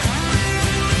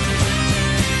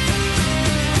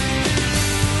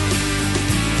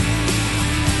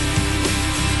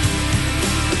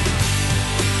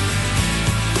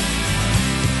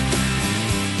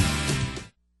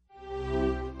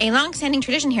 A long-standing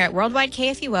tradition here at Worldwide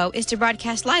KFUO is to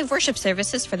broadcast live worship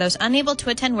services for those unable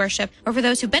to attend worship or for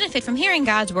those who benefit from hearing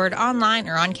God's Word online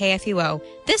or on KFUO.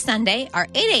 This Sunday, our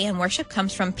 8 a.m. worship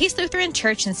comes from Peace Lutheran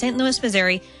Church in St. Louis,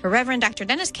 Missouri, where Reverend Dr.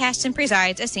 Dennis Caston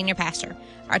presides as senior pastor.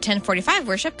 Our 10:45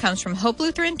 worship comes from Hope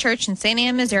Lutheran Church in St.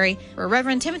 Anne, Missouri, where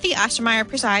Reverend Timothy Ostermeyer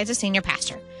presides as senior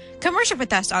pastor. Come worship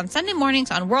with us on Sunday mornings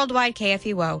on Worldwide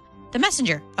KFUO, the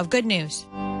messenger of good news.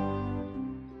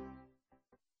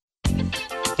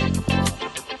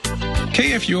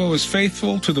 KFUO is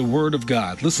faithful to the Word of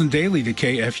God. Listen daily to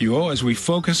KFUO as we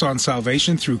focus on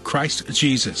salvation through Christ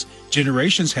Jesus.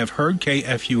 Generations have heard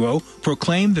KFUO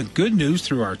proclaim the good news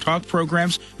through our talk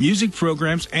programs, music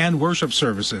programs, and worship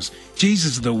services.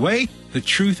 Jesus is the way, the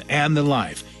truth, and the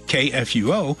life.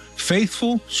 KFUO,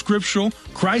 faithful, scriptural,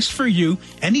 Christ for you,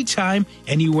 anytime,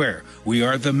 anywhere. We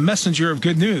are the messenger of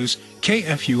good news,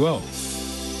 KFUO.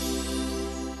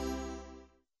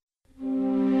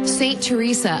 Saint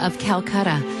Teresa of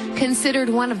Calcutta, considered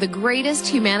one of the greatest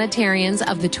humanitarians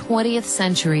of the 20th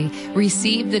century,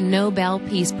 received the Nobel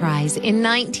Peace Prize in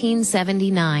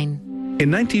 1979.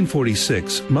 In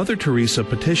 1946, Mother Teresa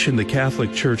petitioned the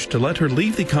Catholic Church to let her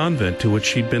leave the convent to which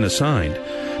she'd been assigned,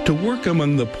 to work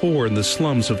among the poor in the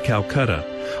slums of Calcutta,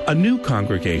 a new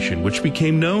congregation which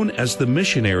became known as the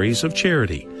Missionaries of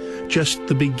Charity, just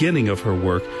the beginning of her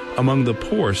work among the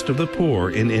poorest of the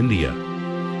poor in India.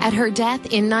 At her death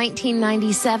in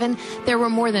 1997, there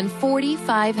were more than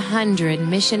 4,500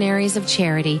 missionaries of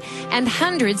charity and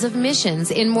hundreds of missions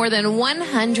in more than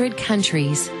 100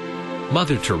 countries.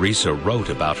 Mother Teresa wrote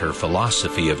about her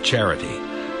philosophy of charity.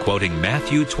 Quoting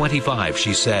Matthew 25,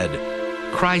 she said,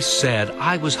 "Christ said,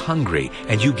 'I was hungry,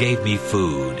 and you gave me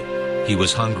food.' He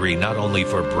was hungry not only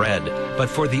for bread,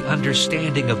 but for the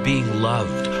understanding of being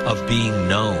loved, of being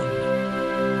known."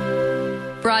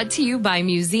 Brought to you by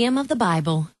Museum of the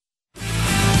Bible.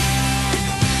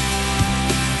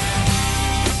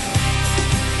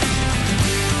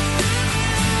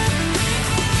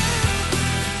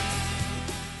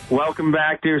 Welcome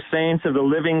back, dear saints of the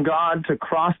living God, to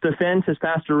Cross Defense, as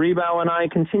Pastor Rebow and I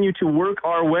continue to work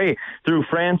our way through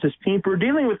Francis Pieper,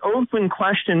 dealing with open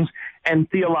questions and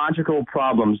theological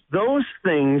problems, those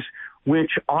things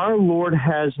which our Lord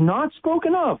has not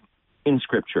spoken of in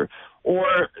Scripture,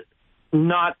 or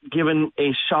not given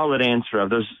a solid answer of,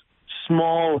 those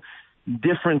small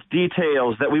different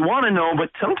details that we want to know, but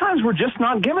sometimes we're just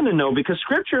not given to know, because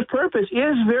Scripture's purpose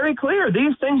is very clear.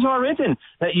 These things are written,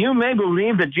 that you may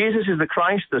believe that Jesus is the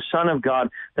Christ, the Son of God,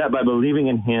 that by believing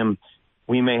in Him,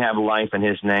 we may have life in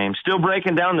His name. Still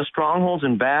breaking down the strongholds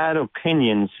and bad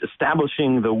opinions,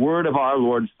 establishing the word of our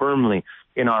Lord firmly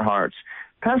in our hearts.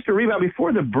 Pastor Rebow,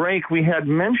 before the break, we had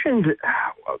mentioned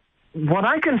what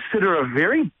I consider a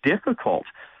very difficult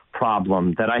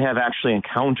problem that I have actually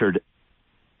encountered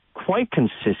quite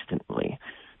consistently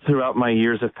throughout my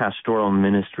years of pastoral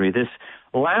ministry. This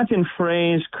Latin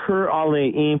phrase, cur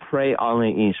alei, pre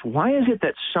aleis. Why is it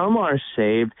that some are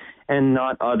saved and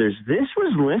not others? This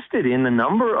was listed in the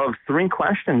number of 3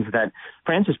 questions that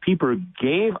Francis Pieper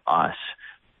gave us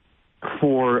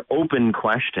for open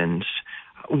questions.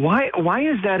 Why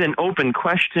is that an open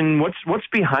question? What's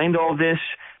behind all this?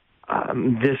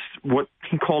 This, what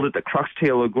he called it, the crux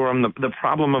theologorum, the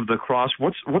problem of the cross.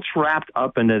 What's wrapped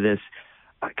up into this?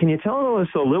 Can you tell us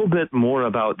a little bit more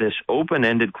about this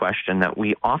open-ended question that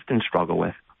we often struggle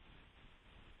with?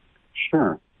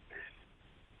 Sure.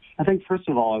 I think first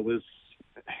of all,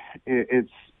 it's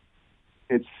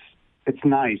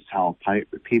nice how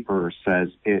Pieper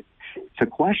says it's a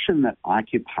question that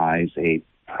occupies a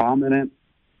prominent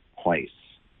place.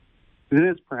 It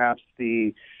is perhaps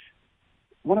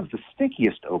one of the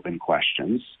stickiest open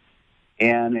questions,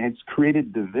 and it's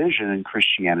created division in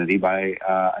Christianity by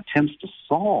attempts to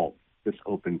solve this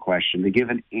open question, to give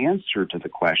an answer to the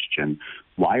question,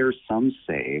 why are some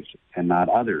saved and not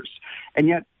others? And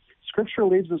yet, Scripture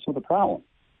leaves us with a problem.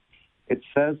 It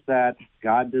says that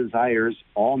God desires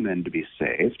all men to be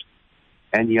saved,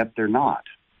 and yet they're not.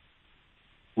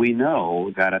 We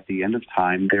know that at the end of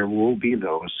time, there will be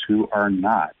those who are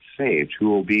not saved, who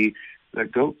will be the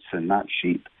goats and not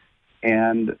sheep.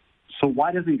 And so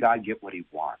why doesn't God get what He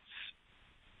wants?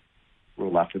 We're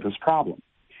left with this problem.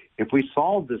 If we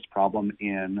solve this problem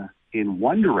in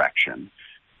one direction,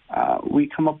 we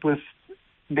come up with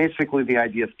basically the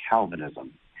idea of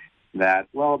Calvinism, that,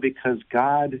 well, because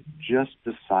God just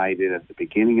decided at the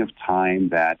beginning of time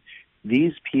that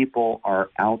these people are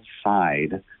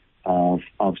outside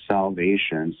of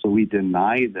salvation, so we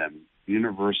deny them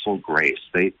universal grace.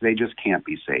 They just can't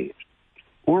be saved.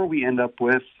 Or we end up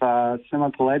with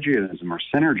semi-Pelagianism or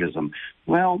synergism.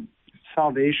 Well,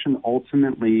 salvation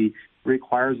ultimately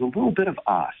requires a little bit of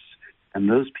us. And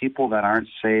those people that aren't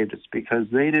saved, it's because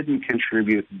they didn't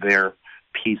contribute their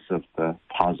piece of the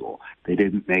puzzle. They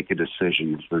didn't make a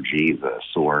decision for Jesus,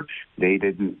 or they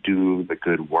didn't do the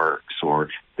good works, or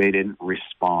they didn't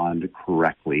respond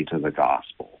correctly to the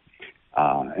gospel.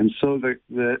 And so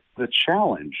the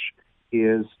challenge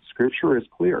is, Scripture is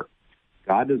clear.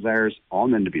 God desires all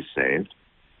men to be saved.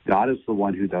 God is the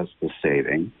one who does the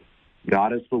saving.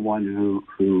 God is the one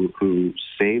who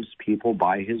saves people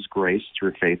by his grace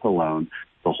through faith alone.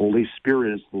 The Holy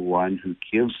Spirit is the one who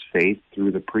gives faith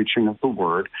through the preaching of the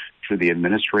word, through the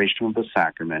administration of the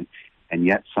sacrament. And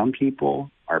yet some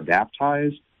people are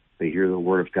baptized, they hear the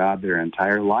word of God their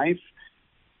entire life,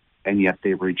 and yet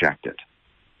they reject it.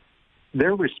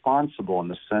 They're responsible in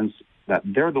the sense that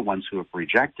they're the ones who have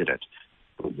rejected it.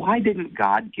 But why didn't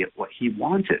God get what he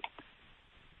wanted?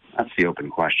 That's the open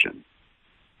question.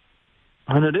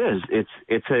 And it is.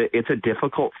 It's a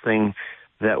difficult thing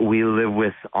that we live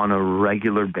with on a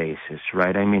regular basis,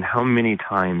 right? I mean, how many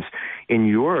times in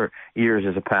your years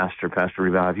as a pastor, Pastor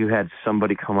Riebau, have you had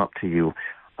somebody come up to you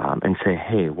and say,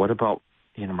 "Hey, what about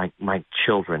my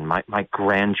children, my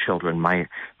grandchildren, my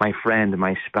friend,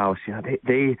 my spouse?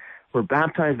 They were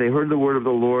baptized, they heard the word of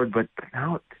the Lord, but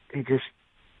now they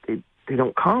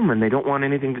don't come and they don't want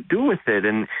anything to do with it,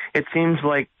 and it seems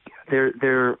like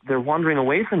they're wandering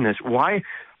away from this. Why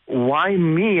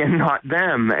me and not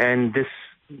them?" And this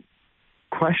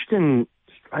question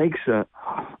strikes at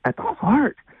the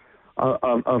heart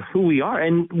of who we are.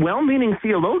 And well-meaning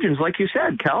theologians, like you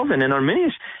said, Calvin and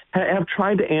Arminius, have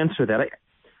tried to answer that.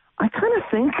 I kind of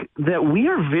think that we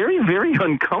are very, very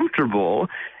uncomfortable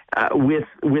with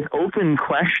open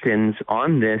questions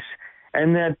on this,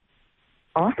 and that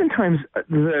oftentimes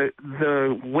the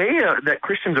way that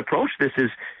Christians approach this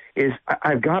is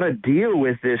I've got to deal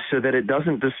with this so that it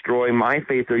doesn't destroy my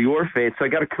faith or your faith, so I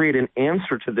got to create an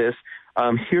answer to this.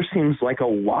 Here seems like a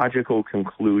logical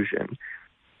conclusion.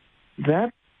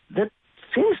 That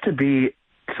seems to be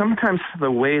sometimes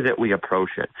the way that we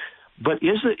approach it. But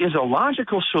is a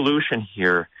logical solution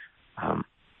here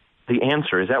the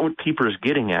answer? Is that what Pieper's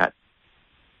getting at,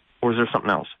 or is there something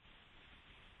else?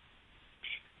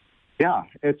 Yeah,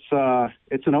 it's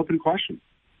an open question.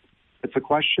 It's a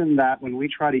question that when we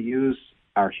try to use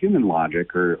our human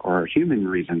logic or our human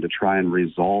reason to try and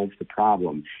resolve the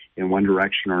problem in one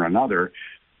direction or another,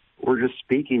 we're just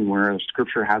speaking where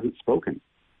Scripture hasn't spoken.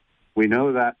 We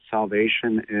know that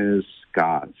salvation is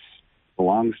God's,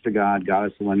 belongs to God. God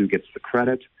is the one who gets the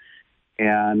credit.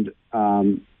 And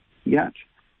yet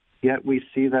we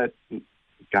see that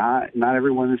not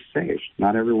everyone is saved.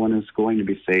 Not everyone is going to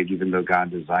be saved, even though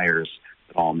God desires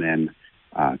that all men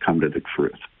come to the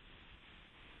truth.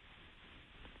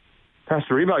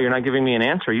 Pastor Riebau, you're not giving me an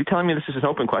answer. Are you telling me this is an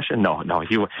open question? No,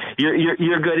 you're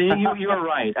good. You're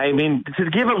right. I mean, to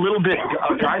give a little bit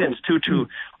of guidance to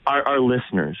our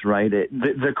listeners, right?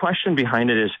 The question behind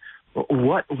it is,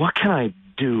 what can I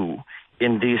do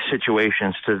in these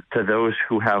situations to those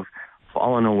who have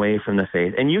fallen away from the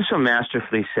faith? And you so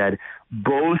masterfully said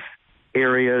both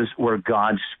areas where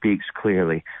God speaks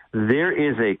clearly. There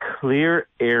is a clear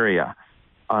area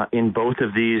in both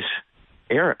of these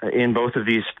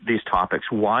topics.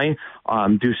 Why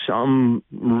do some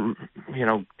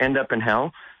end up in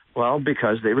hell? Well,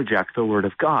 because they reject the word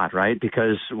of God, right?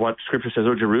 Because what Scripture says,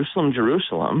 "Oh, Jerusalem,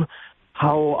 Jerusalem,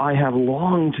 how I have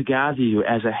longed to gather you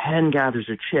as a hen gathers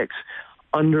her chicks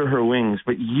under her wings,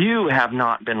 but you have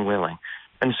not been willing."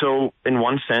 And so, in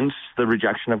one sense, the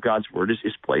rejection of God's word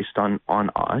is placed on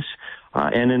us.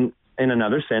 And in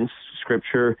another sense,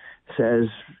 Scripture says,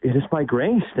 it is by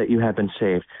grace that you have been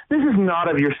saved. This is not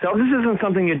of yourself. This isn't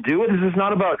something you do. This is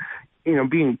not about,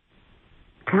 being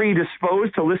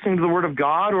predisposed to listening to the word of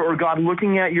God or God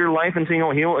looking at your life and saying,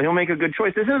 "Oh, he'll make a good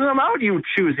choice." This isn't about you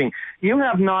choosing. You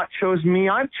have not chosen me.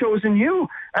 I've chosen you,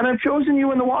 and I've chosen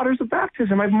you in the waters of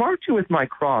baptism. I've marked you with my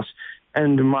cross,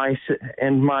 and my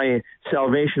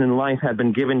salvation and life have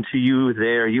been given to you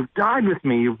there. You've died with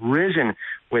me. You've risen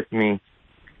with me.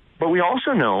 But we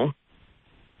also know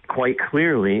quite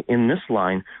clearly in this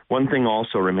line, one thing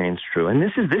also remains true. And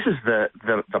this is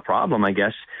the problem, I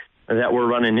guess, that we're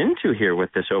running into here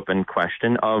with this open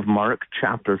question of Mark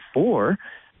chapter 4,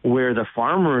 where the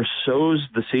farmer sows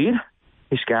the seed,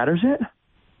 he scatters it,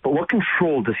 but what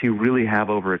control does he really have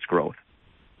over its growth?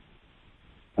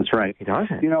 That's right. He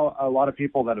doesn't. A lot of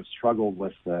people that have struggled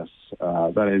with this,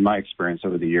 that in my experience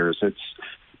over the years,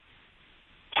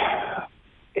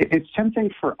 it's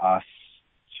tempting for us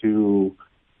to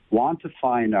want to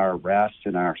find our rest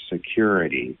and our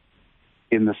security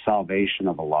in the salvation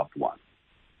of a loved one.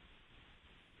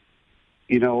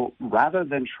 Rather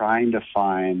than trying to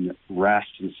find rest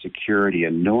and security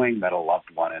and knowing that a loved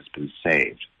one has been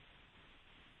saved,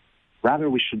 rather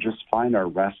we should just find our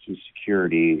rest and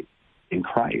security in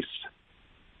Christ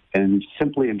and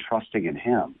simply entrusting in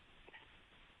Him.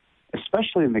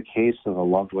 Especially in the case of a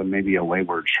loved one, maybe a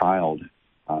wayward child,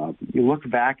 you look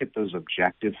back at those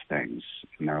objective things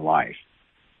in their life.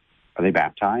 Are they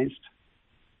baptized?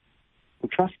 Well,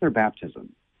 trust their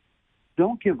baptism.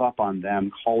 Don't give up on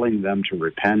them, calling them to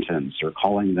repentance or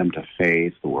calling them to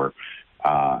faith, or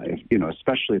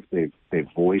especially if they've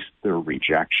voiced their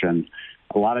rejection.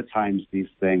 A lot of times these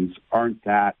things aren't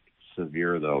that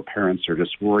severe, though. Parents are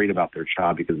just worried about their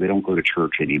child because they don't go to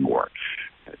church anymore.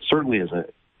 It certainly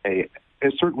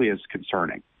is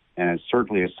concerning, and it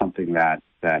certainly is something that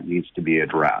needs to be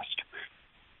addressed.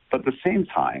 But at the same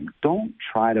time, don't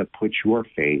try to put your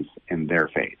faith in their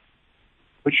faith.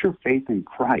 Put your faith in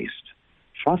Christ.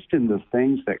 Trust in the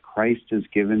things that Christ has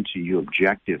given to you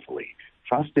objectively.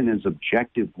 Trust in His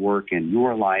objective work in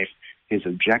your life, His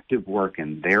objective work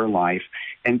in their life,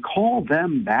 and call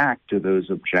them back to those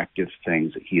objective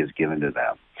things that He has given to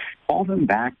them. Call them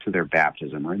back to their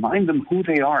baptism. Remind them who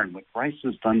they are and what Christ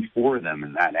has done for them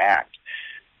in that act.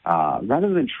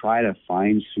 Rather than try to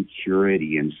find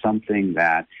security in something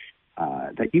that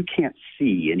you can't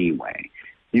see anyway.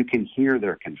 You can hear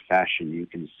their confession. You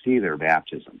can see their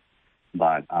baptism.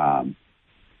 But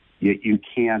you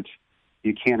can't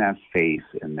have faith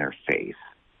in their faith.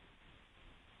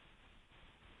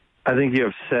 I think you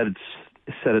have said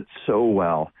it so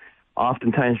well.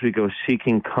 Oftentimes we go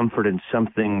seeking comfort in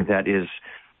something that is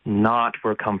not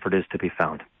where comfort is to be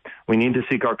found. We need to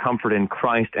seek our comfort in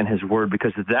Christ and His Word,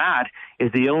 because that is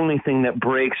the only thing that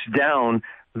breaks down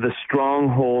the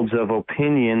strongholds of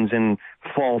opinions and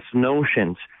false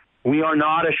notions. We are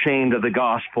not ashamed of the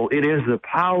gospel. It is the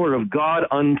power of God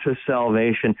unto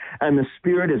salvation, and the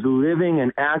Spirit is living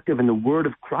and active in the Word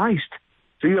of Christ.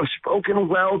 So you have spoken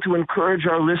well to encourage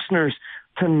our listeners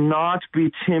to not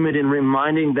be timid in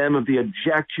reminding them of the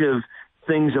objective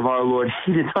things of our Lord.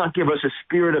 He did not give us a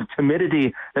spirit of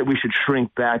timidity that we should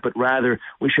shrink back, but rather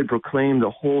we should proclaim the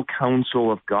whole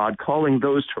counsel of God, calling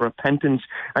those to repentance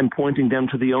and pointing them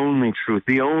to the only truth,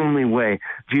 the only way,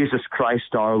 Jesus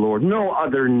Christ our Lord. No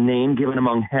other name given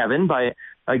among heaven,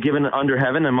 given under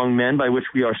heaven among men by which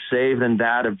we are saved than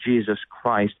that of Jesus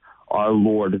Christ our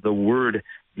Lord, the Word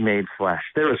made flesh.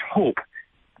 There is hope.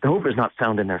 The hope is not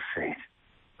found in their faith.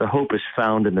 The hope is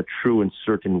found in the true and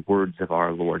certain words of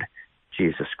our Lord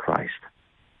Jesus Christ.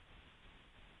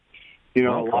 A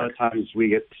lot of times we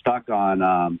get stuck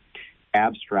on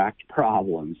abstract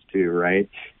problems too, right?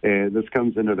 This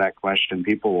comes into that question.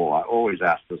 People will always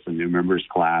ask this in new members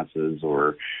classes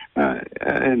or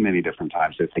in many different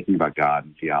times. They're thinking about God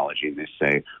and theology, and they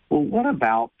say, well, what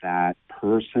about that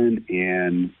person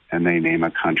in, and they name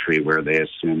a country where they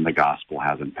assume the gospel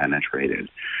hasn't penetrated?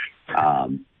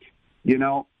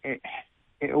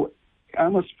 I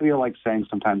almost feel like saying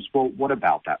sometimes, well, what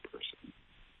about that person?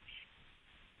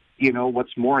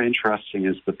 What's more interesting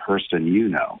is the person you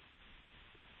know.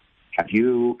 Have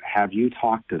you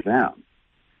talked to them?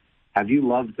 Have you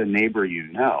loved the neighbor you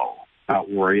know, not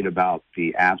worried about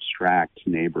the abstract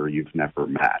neighbor you've never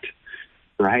met,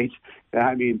 right?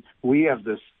 I mean, we have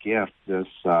this gift,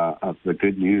 of the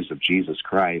good news of Jesus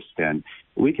Christ, and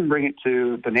we can bring it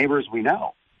to the neighbors we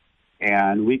know.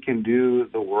 And we can do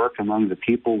the work among the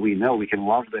people we know. We can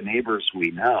love the neighbors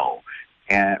we know,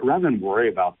 and rather than worry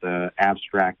about the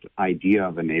abstract idea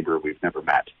of a neighbor we've never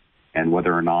met and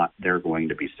whether or not they're going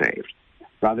to be saved.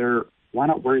 Rather, why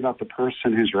not worry about the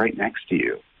person who's right next to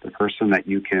you, the person that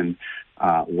you can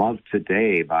love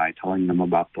today by telling them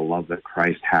about the love that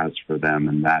Christ has for them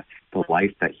and that the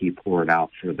life that He poured out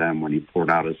for them when He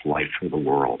poured out His life for the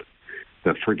world,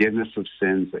 the forgiveness of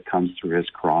sins that comes through His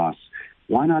cross.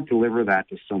 Why not deliver that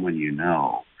to someone you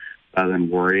know rather than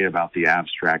worry about the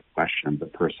abstract question of the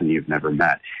person you've never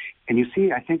met? And you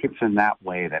see, I think it's in that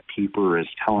way that Pieper is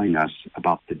telling us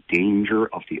about the danger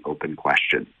of the open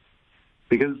question,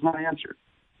 because it's not answered.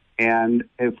 And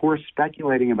if we're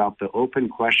speculating about the open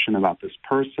question about this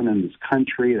person in this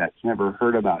country that's never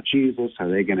heard about Jesus, are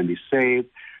they going to be saved?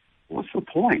 What's the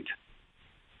point?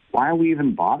 Why are we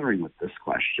even bothering with this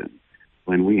question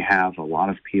when we have a lot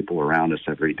of people around us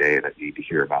every day that need to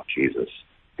hear about Jesus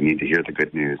and need to hear the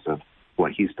good news of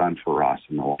what He's done for us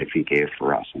and the life He gave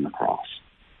for us on the cross?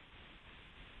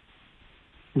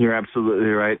 You're absolutely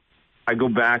right. I go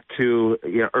back to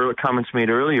early comments made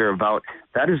earlier about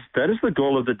that is the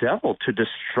goal of the devil, to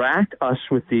distract us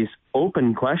with these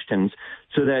open questions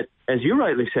so that, as you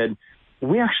rightly said,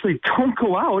 we actually don't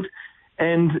go out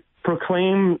and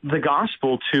proclaim the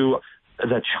gospel to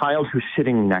the child who's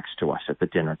sitting next to us at the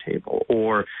dinner table,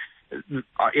 or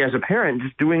as a parent,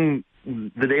 just doing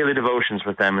the daily devotions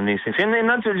with them and these things. And then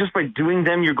not just by doing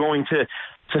them, you're going to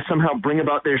somehow bring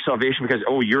about their salvation because,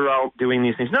 oh, you're out doing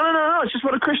these things. No. It's just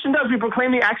what a Christian does. We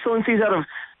proclaim the excellencies of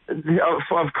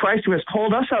Christ, who has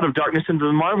called us out of darkness into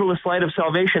the marvelous light of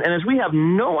salvation. And as we have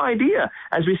no idea,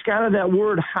 as we scatter that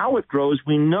word, how it grows,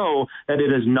 we know that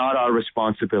it is not our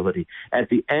responsibility. At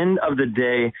the end of the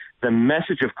day, the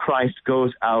message of Christ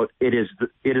goes out. It is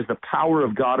the power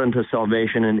of God unto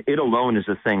salvation, and it alone is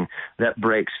the thing that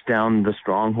breaks down the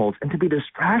strongholds. And to be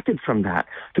distracted from that,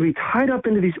 to be tied up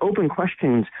into these open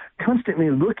questions,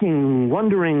 constantly looking,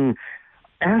 wondering,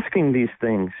 asking these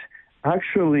things,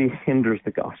 actually hinders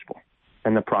the gospel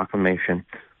and the proclamation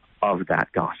of that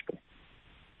gospel.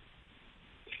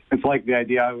 It's like the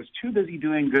idea, I was too busy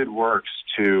doing good works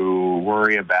to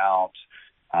worry about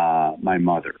my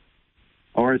mother.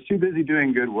 Or I was too busy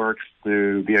doing good works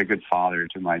to be a good father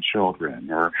to my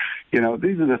children. Or, these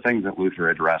are the things that Luther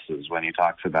addresses when he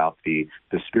talks about the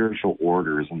spiritual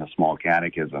orders in the Small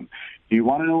Catechism. Do you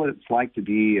want to know what it's like to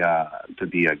be a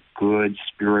good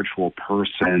spiritual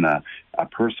person, a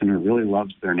person who really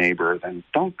loves their neighbor? Then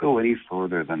don't go any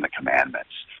further than the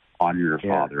commandments. Honor your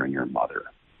father and your mother.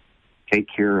 Take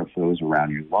care of those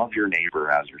around you. Love your neighbor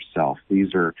as yourself.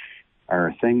 These are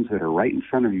things that are right in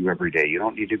front of you every day. You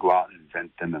don't need to go out and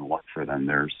invent them and look for them.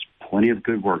 There's plenty of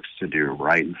good works to do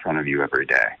right in front of you every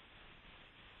day.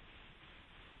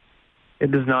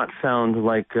 It does not sound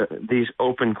like these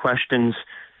open questions,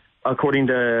 according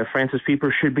to Francis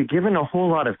Pieper, should be given a whole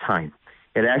lot of time.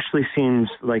 It actually seems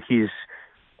like he's,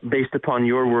 based upon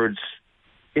your words,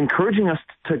 encouraging us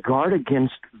to guard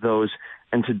against those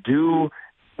and to do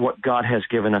what God has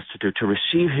given us to do, to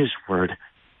receive his word,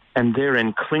 and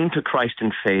therein cling to Christ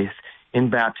in faith, in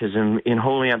baptism, in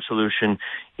holy absolution,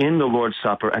 in the Lord's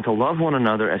Supper, and to love one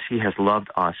another as he has loved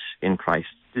us in Christ.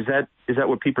 Is that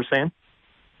what Pieper's saying?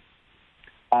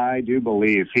 I do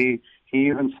believe. He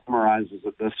even summarizes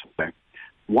it this way.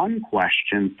 One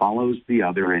question follows the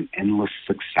other in endless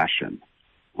succession.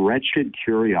 Wretched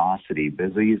curiosity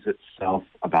busies itself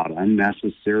about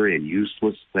unnecessary and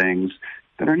useless things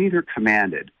that are neither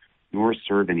commanded nor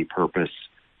serve any purpose.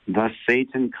 Thus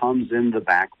Satan comes in the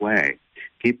back way.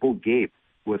 People gape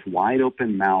with wide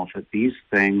open mouth at these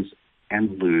things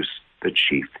and lose the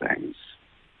chief things.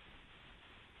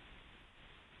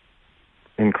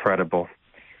 Incredible.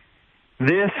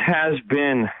 This has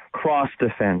been Cross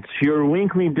Defense, your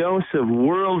weekly dose of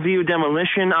worldview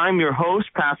demolition. I'm your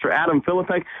host, Pastor Adam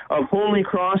Philippek of Holy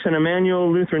Cross and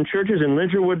Emmanuel Lutheran Churches in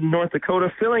Lidgerwood, North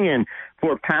Dakota, filling in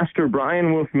for Pastor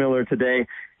Brian Wolfmiller today,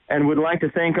 and would like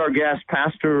to thank our guest,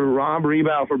 Pastor Rob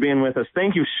Rebow, for being with us.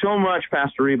 Thank you so much,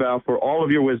 Pastor Rebow, for all of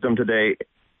your wisdom today. It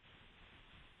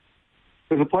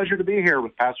was a pleasure to be here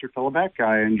with Pastor Philippek.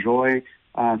 I enjoy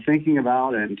thinking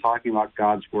about and talking about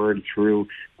God's Word through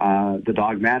the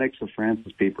dogmatics of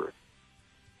Francis Pieper.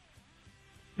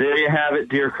 There you have it,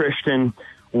 dear Christian.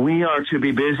 We are to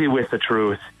be busy with the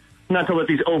truth, not to let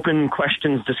these open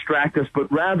questions distract us,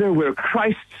 but rather where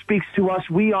Christ speaks to us,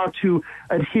 we are to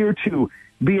adhere to,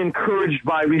 be encouraged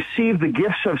by, receive the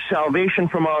gifts of salvation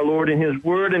from our Lord in his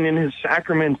word and in his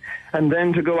sacrament, and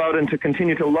then to go out and to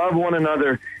continue to love one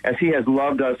another as he has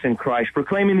loved us in Christ,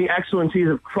 proclaiming the excellencies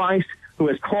of Christ, who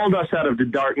has called us out of the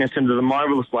darkness into the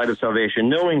marvelous light of salvation,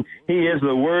 knowing he is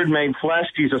the Word made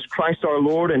flesh, Jesus Christ our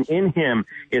Lord, and in him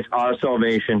is our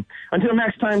salvation. Until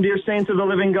next time, dear saints of the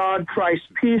living God, Christ's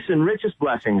peace and richest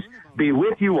blessings be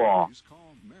with you all.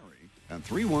 At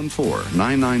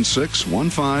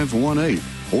 314-996-1518.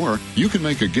 Or you can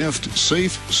make a gift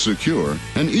safe, secure,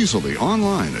 and easily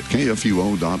online at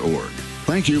kfuo.org.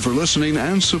 Thank you for listening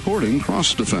and supporting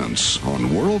Cross Defense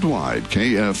on Worldwide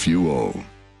KFUO.